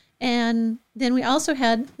 And then we also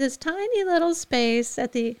had this tiny little space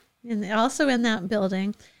also in that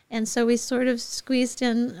building. And so we sort of squeezed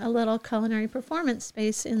in a little culinary performance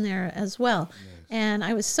space in there as well. Nice. And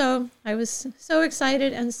I was so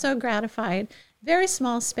excited and so gratified. Very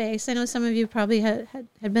small space. I know some of you probably had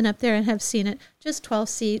been up there and have seen it. Just 12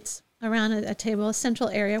 seats around a table, a central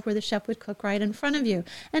area where the chef would cook right in front of you.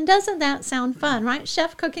 And doesn't that sound fun, right?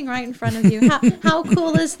 Chef cooking right in front of you. How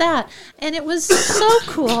cool is that? And it was so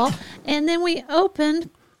cool. And then we opened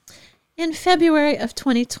in February of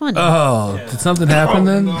 2020. Oh, did something happen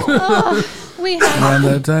then? We had around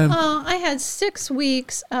that time. I had 6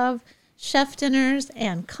 weeks of chef dinners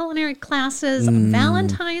and culinary classes.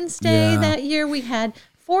 Valentine's Day that year, we had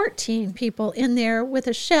 14 people in there with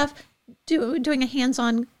a chef doing a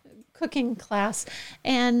hands-on cooking class,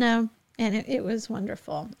 and it was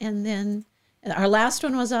wonderful. And then our last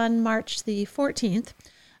one was on March the 14th,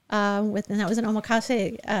 and that was an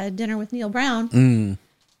omakase dinner with Neil Brown.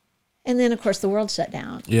 And then, of course, the world shut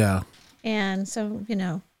down. Yeah. And so,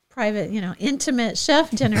 private, intimate chef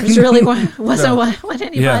dinners really wasn't what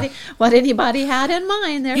anybody had in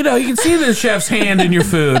mind there. You can see the chef's hand in your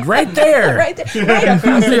food right there. right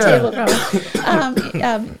across the table from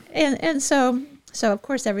it. And so of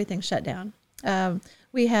course, everything shut down.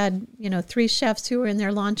 We had, 3 chefs who were in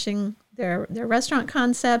there launching their restaurant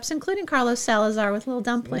concepts, including Carlos Salazar with Little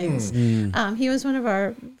Dumplings. He was one of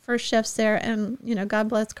our first chefs there, and God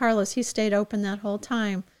bless Carlos, he stayed open that whole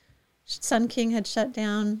time. Sun King had shut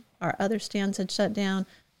down, our other stands had shut down.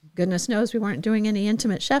 Goodness knows we weren't doing any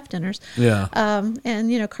intimate chef dinners. Yeah.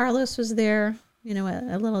 And Carlos was there,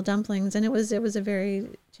 at Little Dumplings, and it was a very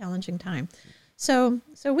challenging time. So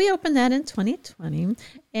we opened that in 2020,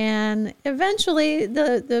 and eventually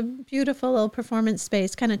the beautiful little performance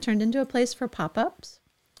space kind of turned into a place for pop-ups,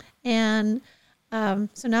 and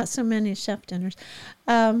so not so many chef dinners.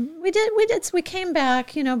 We came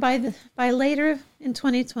back, by later in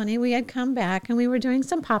 2020, we had come back and we were doing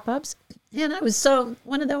some pop-ups. And I was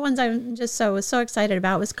one of the ones I was so excited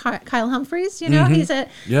about was Kyle Humphreys. He's at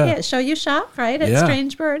Show You Shop, right, at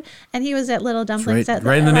Strange Bird. And he was at Little Dumplings.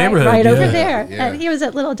 Right in the neighborhood. Right over there. Yeah. And he was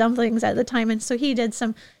at Little Dumplings at the time. And so he did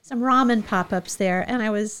some ramen pop-ups there. And I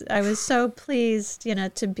was so pleased,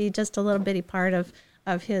 to be just a little bitty part of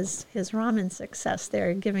his ramen success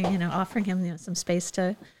there, offering him, some space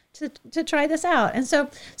to try this out. And so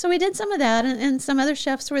we did some of that, and some other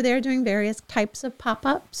chefs were there doing various types of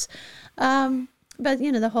pop-ups. But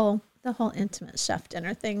the whole intimate chef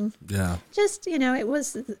dinner thing, just it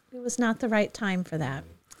was not the right time for that.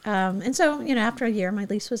 And so after a year, my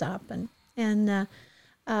lease was up, and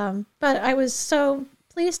but I was so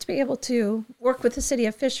pleased to be able to work with the city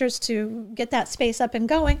of Fishers to get that space up and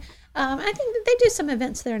going. I think that they do some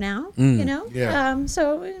events there now.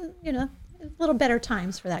 So a little better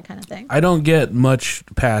times for that kind of thing. I don't get much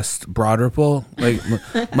past Broad Ripple. Like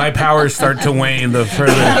my powers start to wane the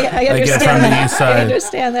further I get from the east side. I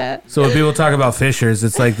understand that. So when people talk about Fishers,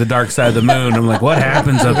 it's like the dark side of the moon. I'm like, what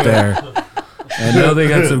happens up there? I know they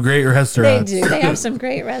got some great restaurants. They do. They have some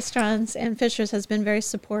great restaurants, and Fishers has been very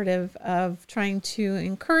supportive of trying to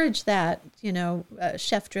encourage that,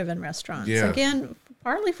 chef-driven restaurants. Yeah. Again,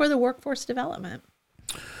 partly for the workforce development.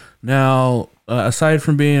 Now, aside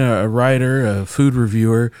from being a writer, a food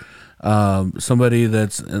reviewer, somebody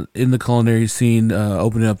that's in the culinary scene,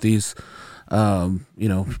 opening up these,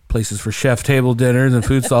 places for chef table dinners and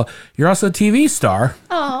food stall, you're also a TV star.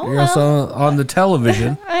 Oh, you're also on the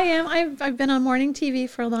television. I am. I've been on morning TV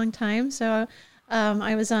for a long time. So,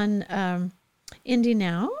 I was on Indy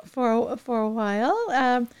Now for a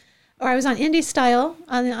while. Or I was on Indy Style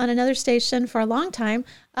on another station for a long time.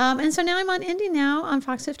 And so now I'm on Indy Now on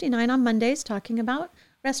Fox 59 on Mondays talking about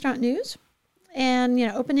restaurant news and,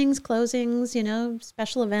 openings, closings,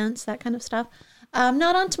 special events, that kind of stuff.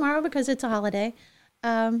 Not on tomorrow because it's a holiday.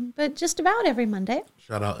 but just about every Monday.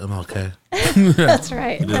 Shout out MLK. That's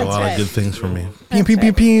right. Did a That's lot right. of good things for me. Pew, pew,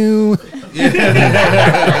 pew, pew.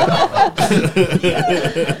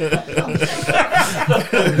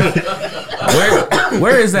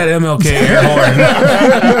 Where is that MLK air horn?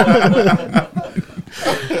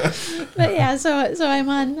 But yeah, so I'm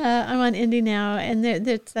on Indy now, and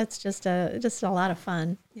that's just a lot of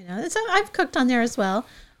fun, you know. So I've cooked on there as well.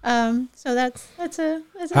 So that's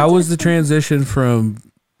How was the transition from,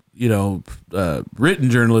 written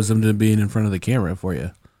journalism to being in front of the camera for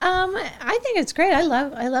you? I think it's great. I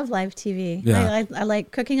love live TV. Yeah. I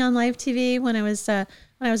like cooking on live TV. When I was on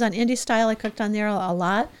Indie Style, I cooked on there a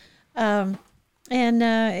lot. And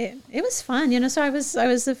it was fun, you know. So I was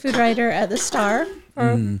the food writer at the Star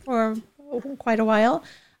for quite a while,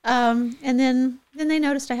 and then they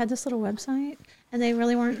noticed I had this little website, and they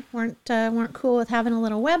really weren't cool with having a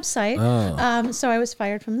little website. Oh. So I was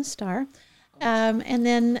fired from the Star, and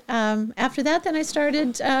then after that, then I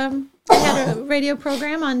started. I had a radio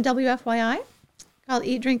program on WFYI called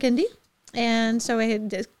Eat Drink Indy, and so I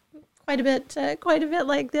had quite a bit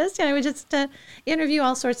like this. And I would just interview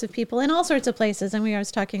all sorts of people in all sorts of places. And I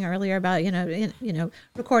was talking earlier about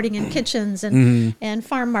recording in kitchens and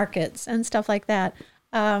farm markets and stuff like that.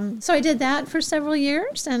 So I did that for several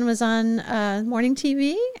years and was on morning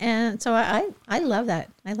TV. And so I love that.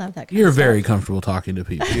 I love that. You're very comfortable talking to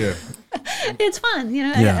people. Yeah. It's fun, you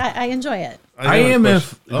know. Yeah. I enjoy it. I am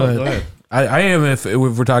if go ahead. I am if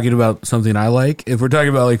we're talking about something I like. If we're talking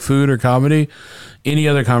about like food or comedy, any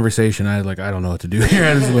other conversation, I don't know what to do here.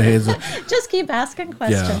 I just my hands up. Just keep asking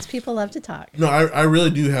questions. Yeah. People love to talk. No, I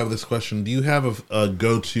really do have this question. Do you have a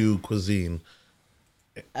go-to cuisine?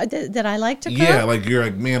 That I like to cook. Yeah, like you're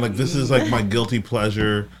like, man, like this is like my guilty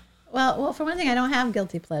pleasure. Well, for one thing, I don't have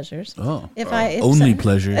guilty pleasures. Oh. Only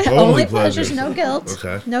pleasures. Only pleasures, no guilt.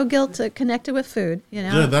 Okay. No guilt connected with food. You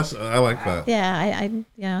know. Yeah, I like that.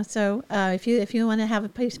 Yeah, So if you want to have a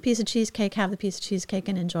piece of cheesecake, have the piece of cheesecake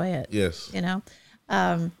and enjoy it. Yes. You know,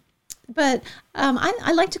 but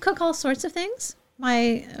I like to cook all sorts of things.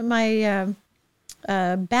 My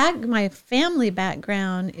family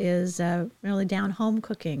background is really down home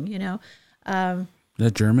cooking. You know. Is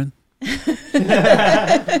that German? Are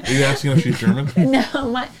you asking if she's German?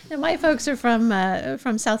 No, my folks are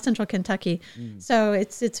from South Central Kentucky, so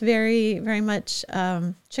it's very very much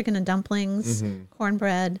chicken and dumplings,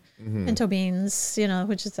 cornbread, pinto beans. You know,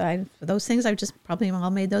 which is those things I've just probably all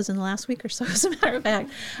made those in the last week or so. As a matter of fact,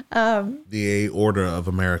 The Order of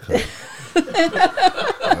America.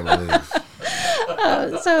 I believe.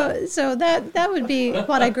 So that would be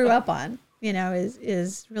what I grew up on. You know,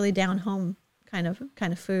 is really down home kind of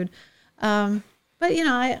food. But you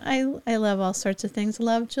know, I love all sorts of things.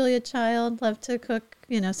 Love Julia Child. Love to cook.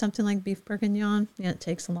 You know, something like beef bourguignon. You know, it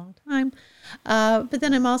takes a long time. But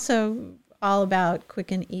then I'm also all about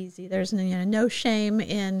quick and easy. There's no shame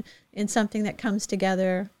in something that comes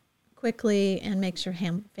together quickly and makes your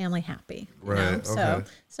family happy. You know? Right. Okay.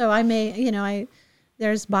 So I may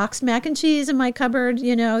there's boxed mac and cheese in my cupboard.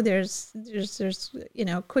 You know, there's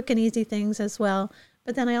quick and easy things as well.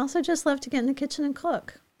 But then I also just love to get in the kitchen and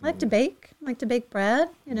cook. I like to bake. I like to bake bread,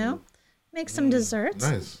 you know, make some desserts.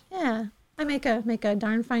 Nice. Yeah. I make a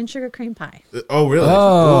darn fine sugar cream pie. Oh, really?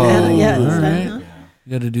 Oh, Yes. all right.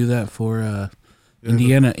 You got to do that for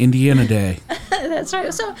Indiana Day. That's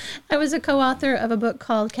right. So I was a co-author of a book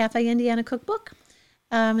called Cafe Indiana Cookbook,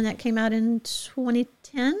 and that came out in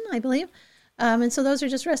 2010, I believe. And so those are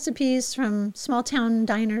just recipes from small town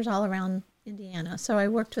diners all around Indiana. So I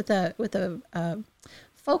worked with a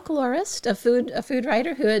folklorist, a food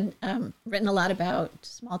writer who had written a lot about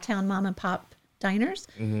small town mom and pop diners,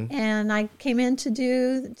 and I came in to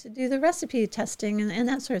do the recipe testing and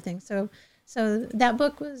that sort of thing. So that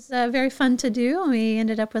book was very fun to do, and we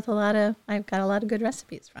ended up with I've got a lot of good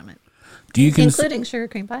recipes from it, including sugar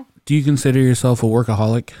cream pie. Do you consider yourself a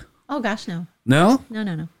workaholic? Oh gosh, no. No?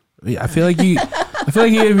 No. I feel like you have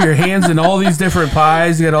your hands in all these different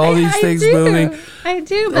pies. You got all these things moving. I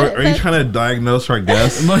do. But, Are you trying to diagnose our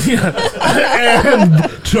guests? Yeah.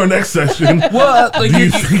 And to our next section. Well, like Do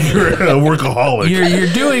you think you're a workaholic?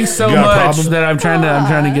 You're doing so You got a much problem? that I'm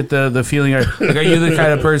trying to get the feeling. Like, are you the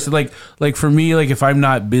kind of person like for me? Like, if I'm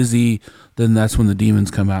not busy, then that's when the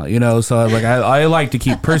demons come out. You know. So like I like to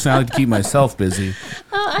keep myself busy.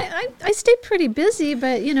 I stay pretty busy,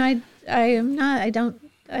 but you know, I am not.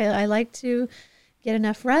 I like to get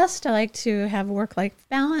enough rest. I like to have work-life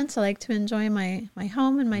balance. I like to enjoy my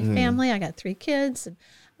home and my family. I got 3 kids.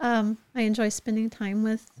 And, I enjoy spending time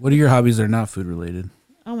with. What are your hobbies that are not food related?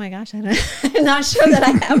 Oh my gosh, I'm not sure that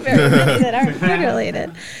I have very many that aren't food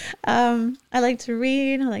related. I like to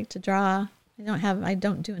read. I like to draw. I I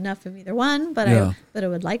don't do enough of either one, but Yeah. I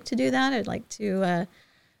would like to do that. I'd like to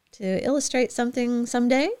illustrate something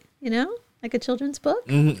someday, like a children's book.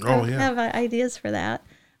 Mhm. Oh, yeah. I have ideas for that.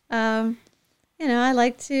 I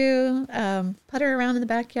like to putter around in the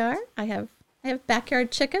backyard. I have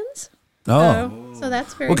backyard chickens. So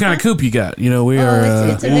that's very What kind of fun. coop you got? We are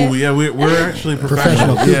it's a Oh, bit- yeah, we're actually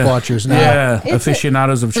Professional professional. coop watchers now. yeah, It's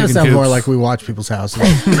aficionados of That chicken sounds coops. more like we watch people's houses.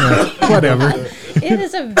 Yeah, whatever. It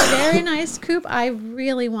is a very nice coop. I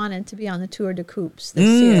really wanted to be on the Tour de Coops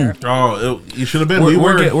this year. Oh, you should have been.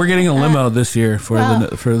 We're getting a limo this year for well,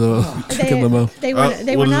 the chicken limo. They were what is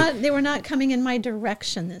not they were not coming in my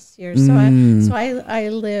direction this year. So I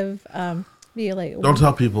live like Don't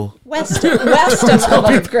tell people. west of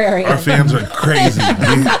Philadelphia Prairie. Our fans are crazy.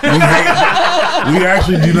 We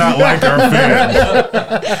actually do not like our fans.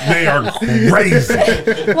 They are crazy.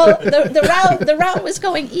 Well, the route was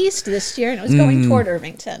going east this year, and it was going toward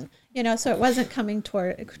Irvington. So it wasn't coming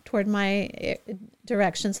toward my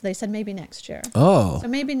direction. So they said maybe next year. Oh, So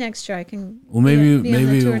maybe next year I can. Well, maybe- be on the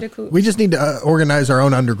maybe- Tour de Coops. We just need to organize our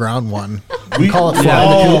own underground one. We call it yeah.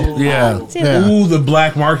 Fly the Coop. yeah. Yeah. Ooh, the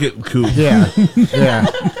black market coop. Yeah, yeah.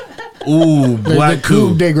 Ooh, black the Coup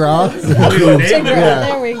coop. de Gras.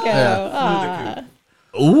 There we go. Ah.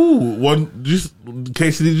 Ooh,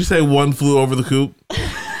 Casey, did you say one flew over the coop?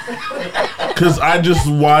 Because I just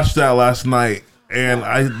watched that last night and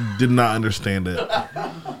I did not understand it.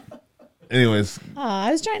 Anyways,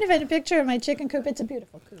 I was trying to find a picture of my chicken coop. It's a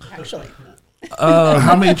beautiful coop, actually.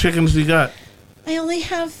 how many chickens do you got? I only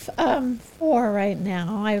have 4 right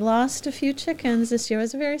now. I lost a few chickens this year. It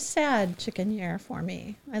was a very sad chicken year for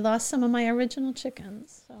me. I lost some of my original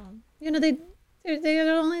chickens. So, they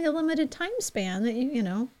are only a limited time span that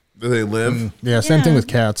Do they live? Yeah, same thing Yeah. with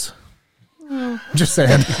cats. Just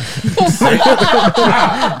saying.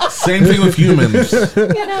 Same thing with humans.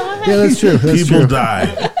 Yeah, that's true. That's People true.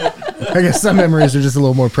 die. I guess some memories are just a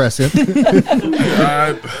little more prescient. But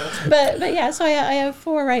yeah, so I have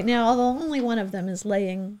 4 right now, although only one of them is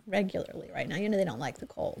laying regularly right now. They don't like the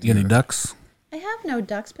cold. You got any ducks? I have no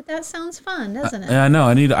ducks, but that sounds fun, doesn't it? Yeah, I know.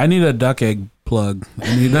 I need a duck egg plug.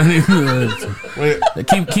 Wait,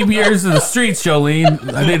 keep your ears to the streets,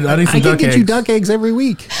 Jolene. I need some I can duck get eggs. you duck eggs every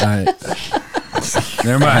week. All right.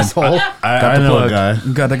 Never mind. Asshole. I know a guy.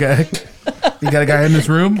 Got a guy. You got a guy in this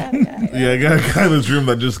room? Yeah, I got a guy in this room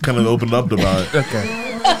that just kind of opened up about it. Okay.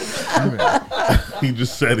 He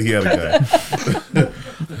just said he had a guy.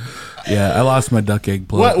 Yeah, I lost my duck egg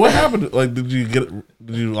plug. What happened? Like, did you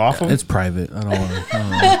off him? It's private. I don't want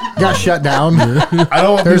to. Got shut down. I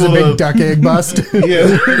don't want There's a people big duck egg bust.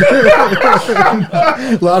 Yeah.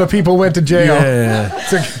 A lot of people went to jail. Yeah.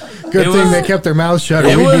 It's a good thing they kept their mouths shut, or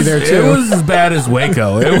It we'd be was, there it too. was as bad as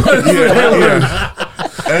Waco. It was.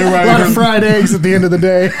 A Everybody lot of heard, fried eggs at the end of the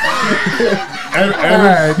day. All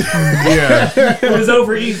right. yeah. It was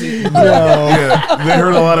over easy. Yeah. They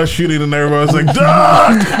heard a lot of shooting and everybody was like,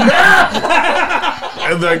 duck!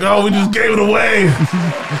 And they're like, oh, we just gave it away.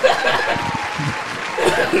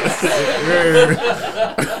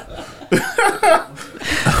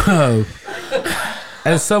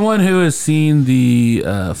 As someone who has seen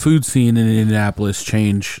the food scene in Indianapolis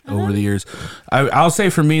change over the years, I'll say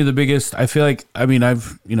for me the biggest. I feel like I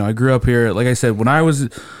grew up here. Like I said, when I was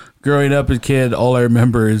growing up as a kid, all I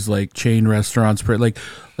remember is like chain restaurants. Like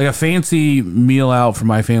a fancy meal out for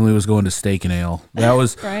my family was going to Steak and Ale. That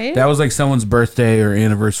was Right. That was like someone's birthday or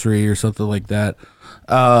anniversary or something like that.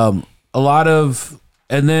 A lot of,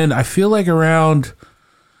 and then I feel like around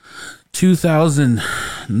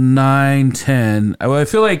 2009, 10. I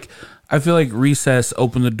feel like recess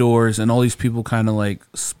opened the doors and all these people kind of like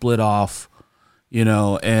split off,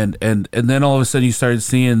 and then all of a sudden you started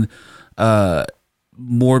seeing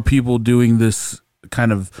more people doing this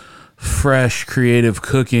kind of fresh, creative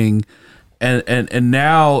cooking, and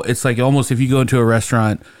now it's like almost if you go into a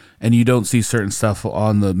restaurant and you don't see certain stuff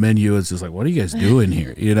on the menu, it's just like, what are you guys doing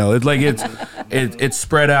here? It's like it's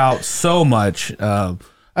spread out so much.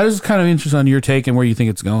 I was kind of interested on your take and where you think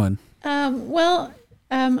it's going. I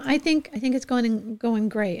think it's going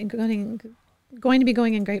great and going to be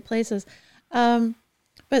going in great places.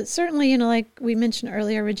 But certainly, like we mentioned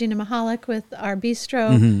earlier, Regina Mahalik with our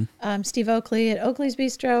bistro, Steve Oakley at Oakley's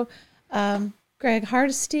Bistro, Greg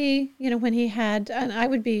Hardesty, when he had, and I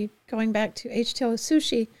would be going back to H2O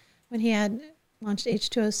Sushi when he had launched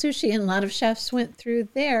H2O Sushi, and a lot of chefs went through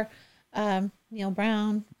there. Neil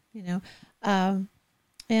Brown,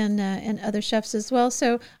 and other chefs as well.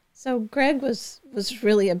 So Greg was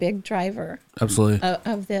really a big driver, Absolutely,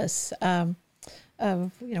 of this, of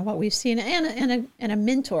what we've seen, and a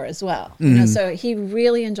mentor as well. So he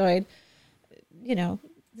really enjoyed,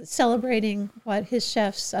 celebrating what his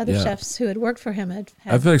chefs, other chefs who had worked for him had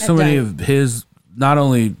I feel like so many done. of his, not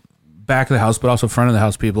only back of the house, but also front of the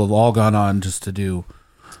house people have all gone on just to do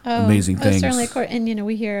amazing things. Certainly, of course, and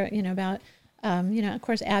we hear about of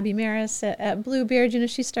course Abby Maris at Bluebeard.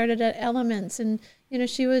 She started at Elements, and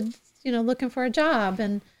she would looking for a job,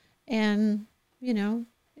 and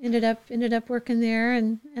ended up working there,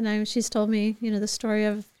 and she's told me the story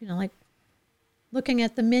of like looking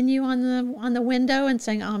at the menu on the window and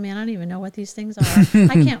saying, "Oh man, I don't even know what these things are.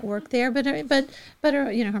 I can't work there." But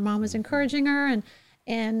her mom was encouraging her,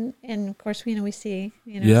 and of course we see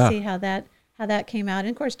see how that came out. And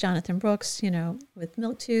of course Jonathan Brooks, with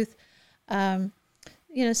Milktooth,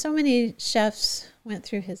 so many chefs went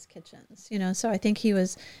through his kitchens. So I think he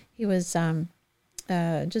was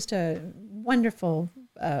just a wonderful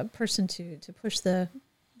person to push the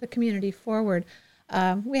community forward.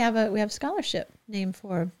 We have a scholarship named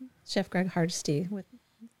for Chef Greg Hardesty with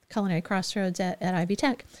Culinary Crossroads at Ivy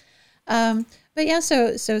Tech. But yeah,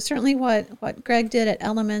 so certainly what Greg did at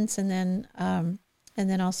Elements, and then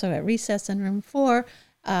also at Recess and Room 4,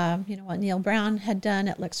 what Neil Brown had done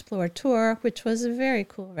at L'Explorateur, which was a very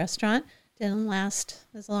cool restaurant. Didn't last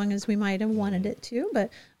as long as we might have wanted it to,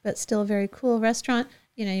 but still a very cool restaurant.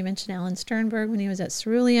 You mentioned Alan Sternberg when he was at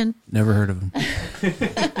Cerulean. Never heard of him.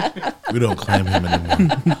 We don't claim him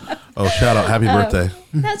anymore. Oh, shout out. Happy birthday.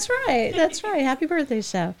 That's right. Happy birthday,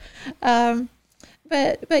 Chef. But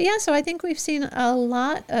yeah, so I think we've seen a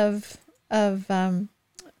lot of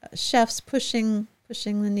chefs pushing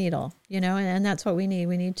the needle, and that's what we need.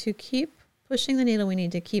 We need to keep pushing the needle. We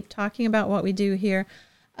need to keep talking about what we do here.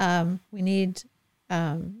 We need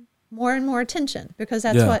more and more attention, because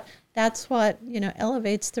that's what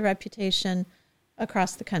elevates the reputation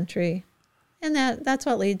across the country, and that's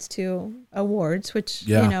what leads to awards, which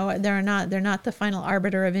they're not the final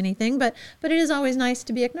arbiter of anything, but it is always nice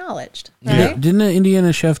to be acknowledged. Right? Yeah. Didn't an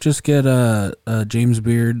Indiana chef just get a James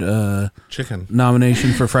Beard chicken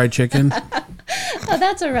nomination for fried chicken? Oh,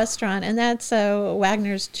 that's a restaurant, and that's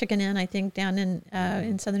Wagner's Chicken Inn, I think, down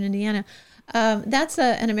in southern Indiana. That's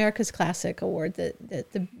an America's Classic award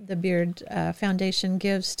that the Beard Foundation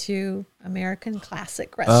gives to American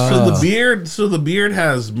classic restaurants. So the Beard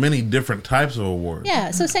has many different types of awards.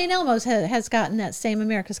 Yeah, so St. Elmo's has gotten that same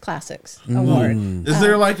America's Classics award. Is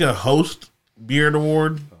there like a host Beard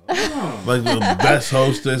award? Like the best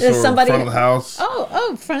hostess or front of the house?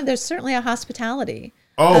 There's certainly a hospitality.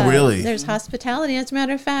 Oh, really? There's hospitality. As a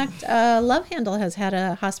matter of fact, Love Handle has had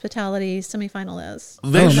a hospitality semifinalist.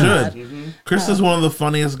 They should. Chris is one of the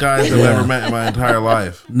funniest guys I've ever met in my entire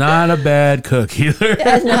life. Not a bad cook either.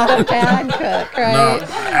 Yeah, not a bad cook, right? No,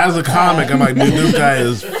 as a comic, I'm like, dude, this guy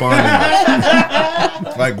is funny.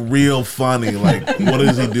 Like, real funny. Like, what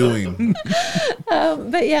is he doing?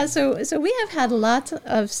 But yeah, so we have had lots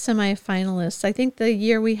of semifinalists. I think the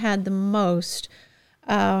year we had the most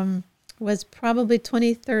was probably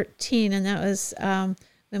 2013, and that was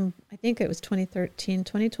when I think it was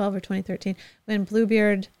 2012 or 2013, when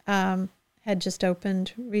Bluebeard had just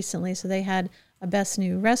opened recently. So they had a Best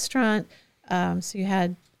New Restaurant. So you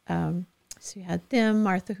had them.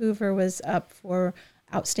 Martha Hoover was up for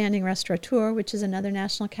Outstanding Restaurateur, which is another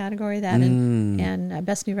national category. And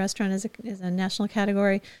Best New Restaurant is a national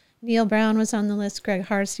category. Neil Brown was on the list. Greg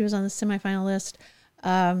Hardesty was on the semifinal list.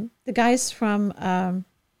 The guys from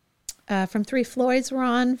Three Floyds were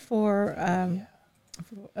on for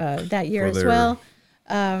that year as well.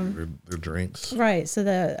 Their drinks. Right. So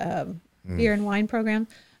the beer and wine program.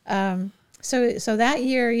 So that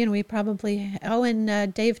year, we probably,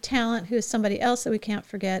 and Dave Talent, who is somebody else that we can't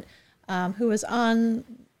forget, who was on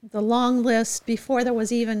the long list before there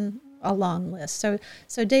was even a long list.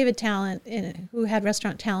 So David Talent, who had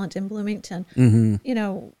Restaurant Talent in Bloomington,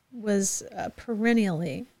 was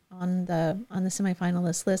perennially on the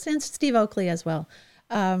semifinalist list, and Steve Oakley as well.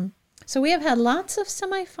 So we have had lots of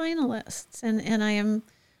semifinalists, and I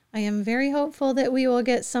am very hopeful that we will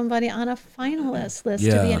get somebody on a finalist list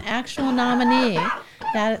to be an actual nominee.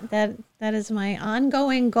 That is my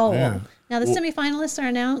ongoing goal. Yeah. Now the semifinalists are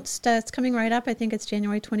announced. It's coming right up. I think it's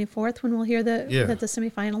January 24th when we'll hear that the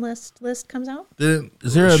semifinalist list comes out.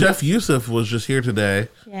 Chef Yusuf was just here today.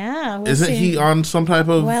 Yeah. Isn't he on some type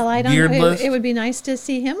of Beard list? It would be nice to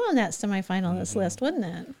see him on that semifinalist list, wouldn't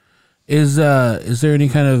it? Is there any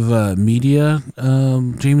kind of media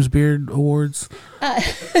James Beard awards?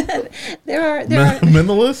 There are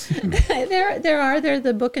Mentalist? They're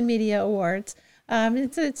the Book and Media Awards.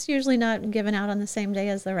 It's usually not given out on the same day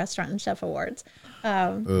as the Restaurant and Chef Awards.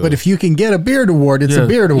 But if you can get a beard award, it's a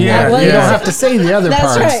beard award. Yeah, well, you yeah. don't have to say the other That's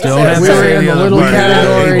parts. right. Don't have to We're say in the the other little part.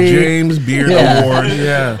 category. James Beard Yeah. Award.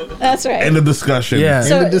 Yeah. That's right. End of discussion. Yeah.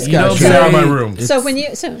 So- End of You don't discussion. Get out of my say- room. So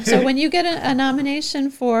when you get a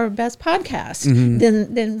nomination for best podcast,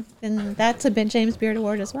 then that's a James Beard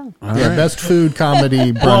Award as well. Yeah, best food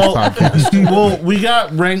comedy brunch podcast. Well, we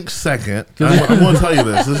got ranked second. I'm going to tell you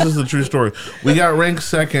this. This is the true story. We got ranked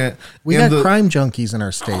second. We in got the crime junkies in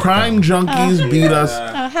our state. Crime junkies beat us.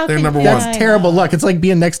 how They're can number you one. deny That's terrible luck. It's like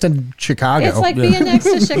being next to Chicago. It's like being next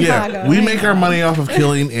to Chicago. Yeah, we I make know. our money off of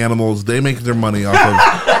killing animals. They make their money off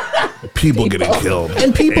of people getting killed.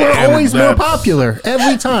 and people are And always more that's- popular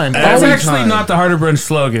every time. That's Every actually time. not the Harder Brunch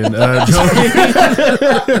slogan. It's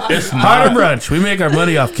Harder Brunch. We make our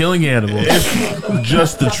money off killing animals. It's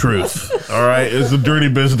just the truth. All right, it's a dirty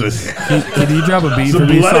business. Can you drop a beat It's for a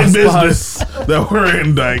me? bloody Soft spot? business that we're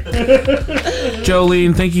in, Dyke.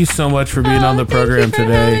 Jolene, thank you so much for being on the Thank you program for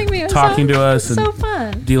today, having me. It was talking to us and so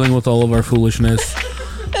fun. dealing with all of our foolishness.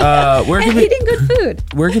 Where And can eating good food.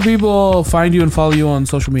 where can people find you and follow you on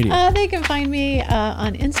social media? They can find me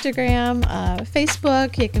on Instagram,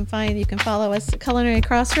 Facebook. You can follow us at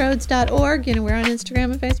culinarycrossroads.org. We're on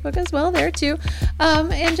Instagram and Facebook as well there too.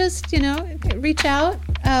 And just reach out.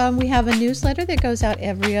 We have a newsletter that goes out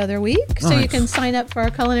every other week, so you Nice. can sign up for our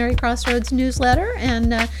Culinary Crossroads newsletter,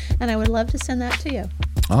 and I would love to send that to you.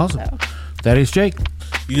 Awesome. So. That is Jake.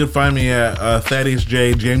 You can find me at Thaddeus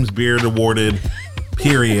J. James Beard Awarded.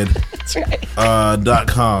 Period. That's right.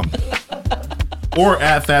 .com or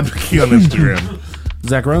at Thad McKee on Instagram.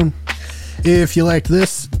 Zach Roan. If you liked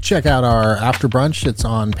this, check out our After Brunch. It's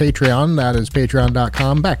on Patreon. That is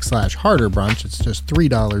patreon.com/Harder Brunch. It's just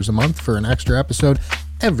 $3 a month for an extra episode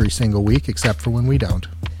every single week, except for when we don't.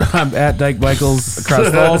 I'm at Dyke Michaels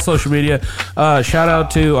across all social media. Shout out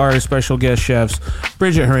to our special guest chefs,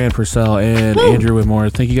 Bridget Horan Purcell and Andrew Whitmore.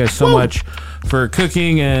 Thank you guys so much for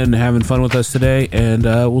cooking and having fun with us today. And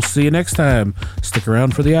we'll see you next time. Stick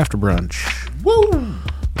around for the After Brunch. Woo!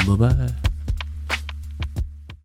 Bye-bye.